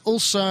 And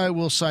also,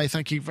 we'll say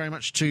thank you very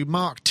much to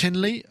Mark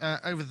Tinley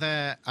over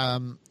there.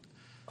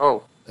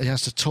 He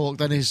has to talk.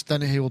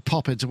 Then he will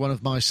pop into one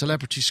of my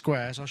celebrity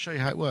squares. I'll show you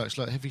how it works.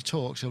 Look, if he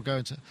talks, he'll go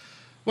into...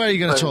 Where are you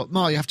going to talk?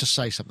 Mark, you have to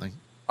say something.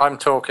 I'm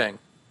talking.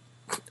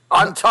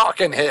 I'm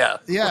talking here.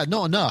 Yeah,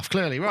 not enough,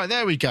 clearly. Right,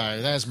 there we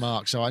go. There's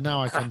Mark. So I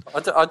can...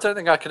 I don't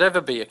think I could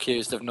ever be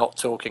accused of not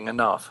talking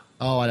enough.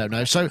 Oh, I don't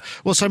know. So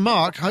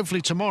Mark,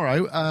 hopefully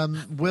tomorrow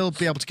we'll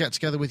be able to get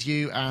together with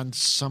you and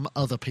some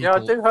other people.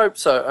 Yeah, I do hope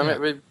so. I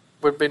mean, it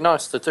would be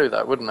nice to do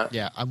that, wouldn't it?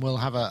 Yeah, and we'll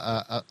have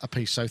a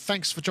piece. So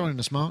thanks for joining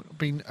us, Mark. It's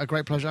been a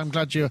great pleasure. I'm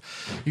glad you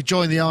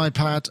joined the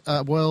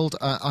iPad world.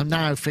 I'm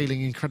now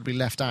feeling incredibly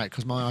left out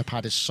because my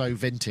iPad is so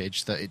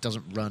vintage that it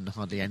doesn't run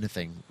hardly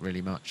anything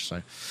really much.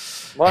 So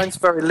mine's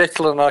very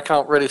little and I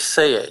can't really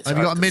see it. Have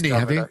you got a mini,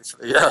 have you?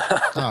 Yeah.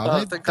 Oh,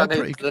 I think I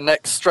need the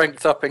next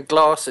strength up in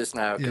glasses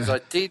now because I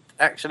did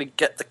actually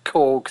get the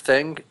Korg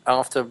thing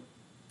after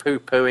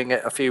poo-pooing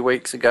it a few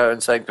weeks ago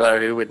and saying, oh,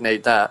 who would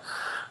need that?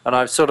 And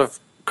I've sort of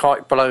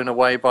quite blown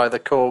away by the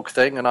Korg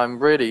thing, and I'm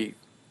really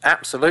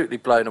absolutely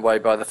blown away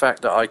by the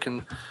fact that I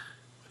can,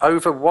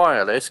 over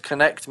wireless,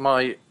 connect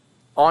my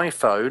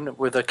iPhone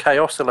with a K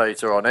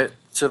oscillator on it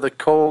to the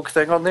Korg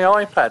thing on the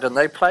iPad, and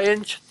they play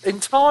in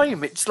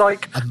time. It's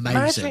like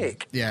amazing.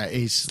 Magic. Yeah,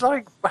 it's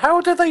like, how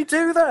do they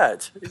do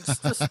that? It's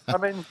just, I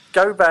mean,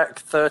 go back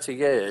 30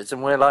 years,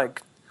 and we're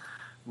like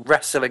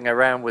wrestling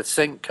around with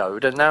sync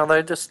code, and now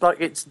they're just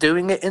like, it's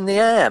doing it in the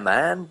air,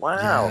 man.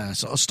 Wow. Yeah,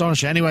 it's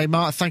astonishing. Anyway,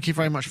 Mark, thank you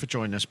very much for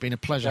joining us. It's been a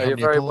pleasure having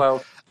you very aboard.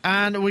 well.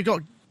 And we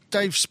got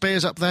Dave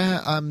Spears up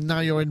there.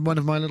 Now you're in one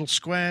of my little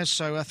squares,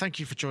 so thank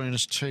you for joining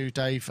us too,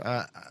 Dave.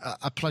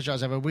 A pleasure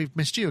as ever. We've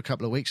missed you a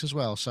couple of weeks as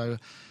well, so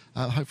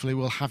hopefully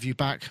we'll have you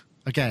back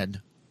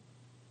again.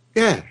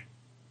 Yeah.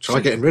 Try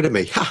getting rid of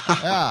me.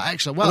 Yeah,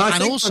 excellent. Well,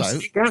 and also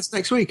Gaz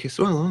next week as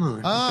well,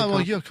 aren't I?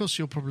 Well, yeah, of course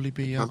you'll probably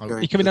be. You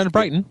coming down to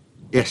Brighton?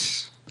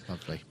 Yes.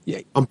 Lovely.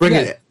 Yeah, I'm bringing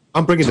it.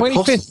 I'm bringing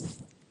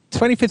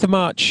 25th of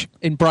March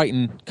in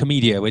Brighton,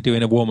 Comedia. We're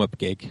doing a warm-up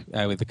gig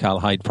with the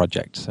Carl Hyde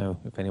Project. So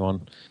if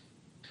anyone wants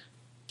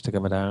to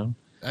come down.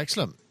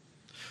 Excellent.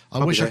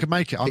 I wish I could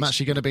make it. I'm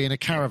actually going to be in a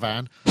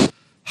caravan,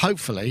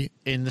 hopefully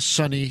in the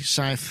sunny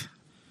south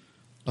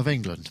of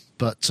England,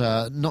 but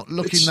not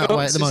looking that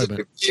way at the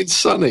moment. It's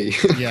sunny.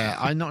 Yeah,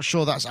 I'm not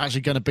sure that's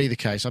actually going to be the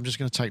case. I'm just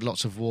going to take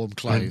lots of warm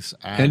clothes.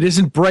 And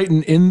isn't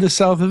Brighton in the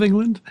south of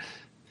England?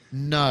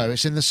 No,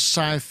 it's in the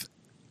south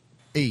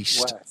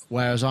east,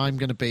 whereas I'm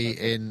going to be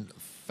in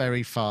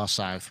very far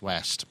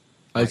southwest,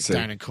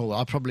 down in Cornwall.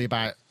 I'm probably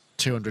about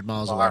 200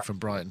 miles away from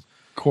Brighton.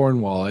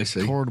 Cornwall, I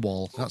see.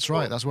 Cornwall. That's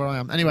right. That's where I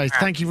am. Anyway,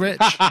 thank you, Rich.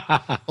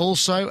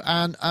 Also,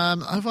 and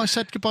have I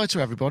said goodbye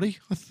to everybody?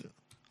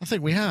 I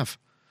think we have.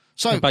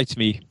 So Goodbye to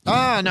me.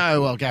 No.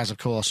 Well, Gaz, of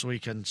course, we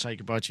can say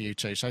goodbye to you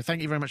too. So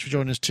thank you very much for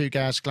joining us too,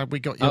 Gaz. Glad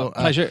we got your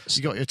pleasure.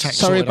 You got your text.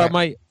 Sorry sorted about out.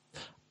 my.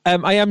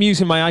 I am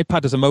using my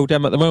iPad as a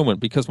modem at the moment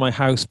because my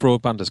house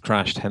broadband has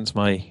crashed. Hence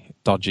my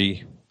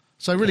dodgy.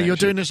 So really, you're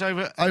doing this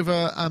over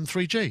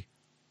 3G?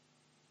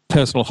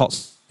 Personal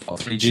hotspot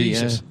 3G.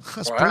 Jesus, Yeah.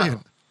 that's Wow.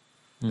 brilliant.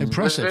 Good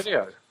Impressive.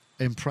 video.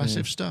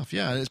 Impressive stuff.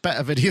 Yeah, it's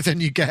better video than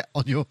you get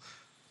on your.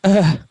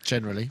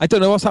 Generally, I don't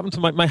know what's happened to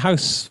my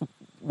house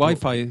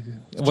Wi-Fi.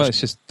 Well, it's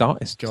just dark.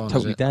 It's gone, is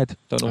totally it? dead.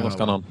 Don't know what's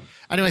gone on.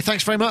 Anyway,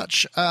 thanks very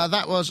much.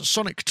 That was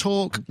Sonic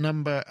Talk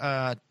number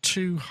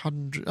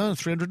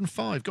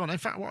 305. Go on. In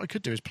fact, what I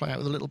could do is play out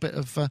with a little bit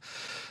of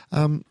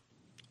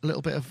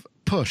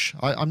push.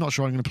 I'm not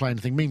sure I'm going to play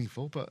anything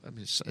meaningful, but I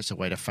mean, it's a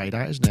way to fade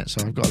out, isn't it?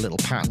 So I've got a little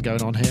pattern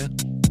going on here.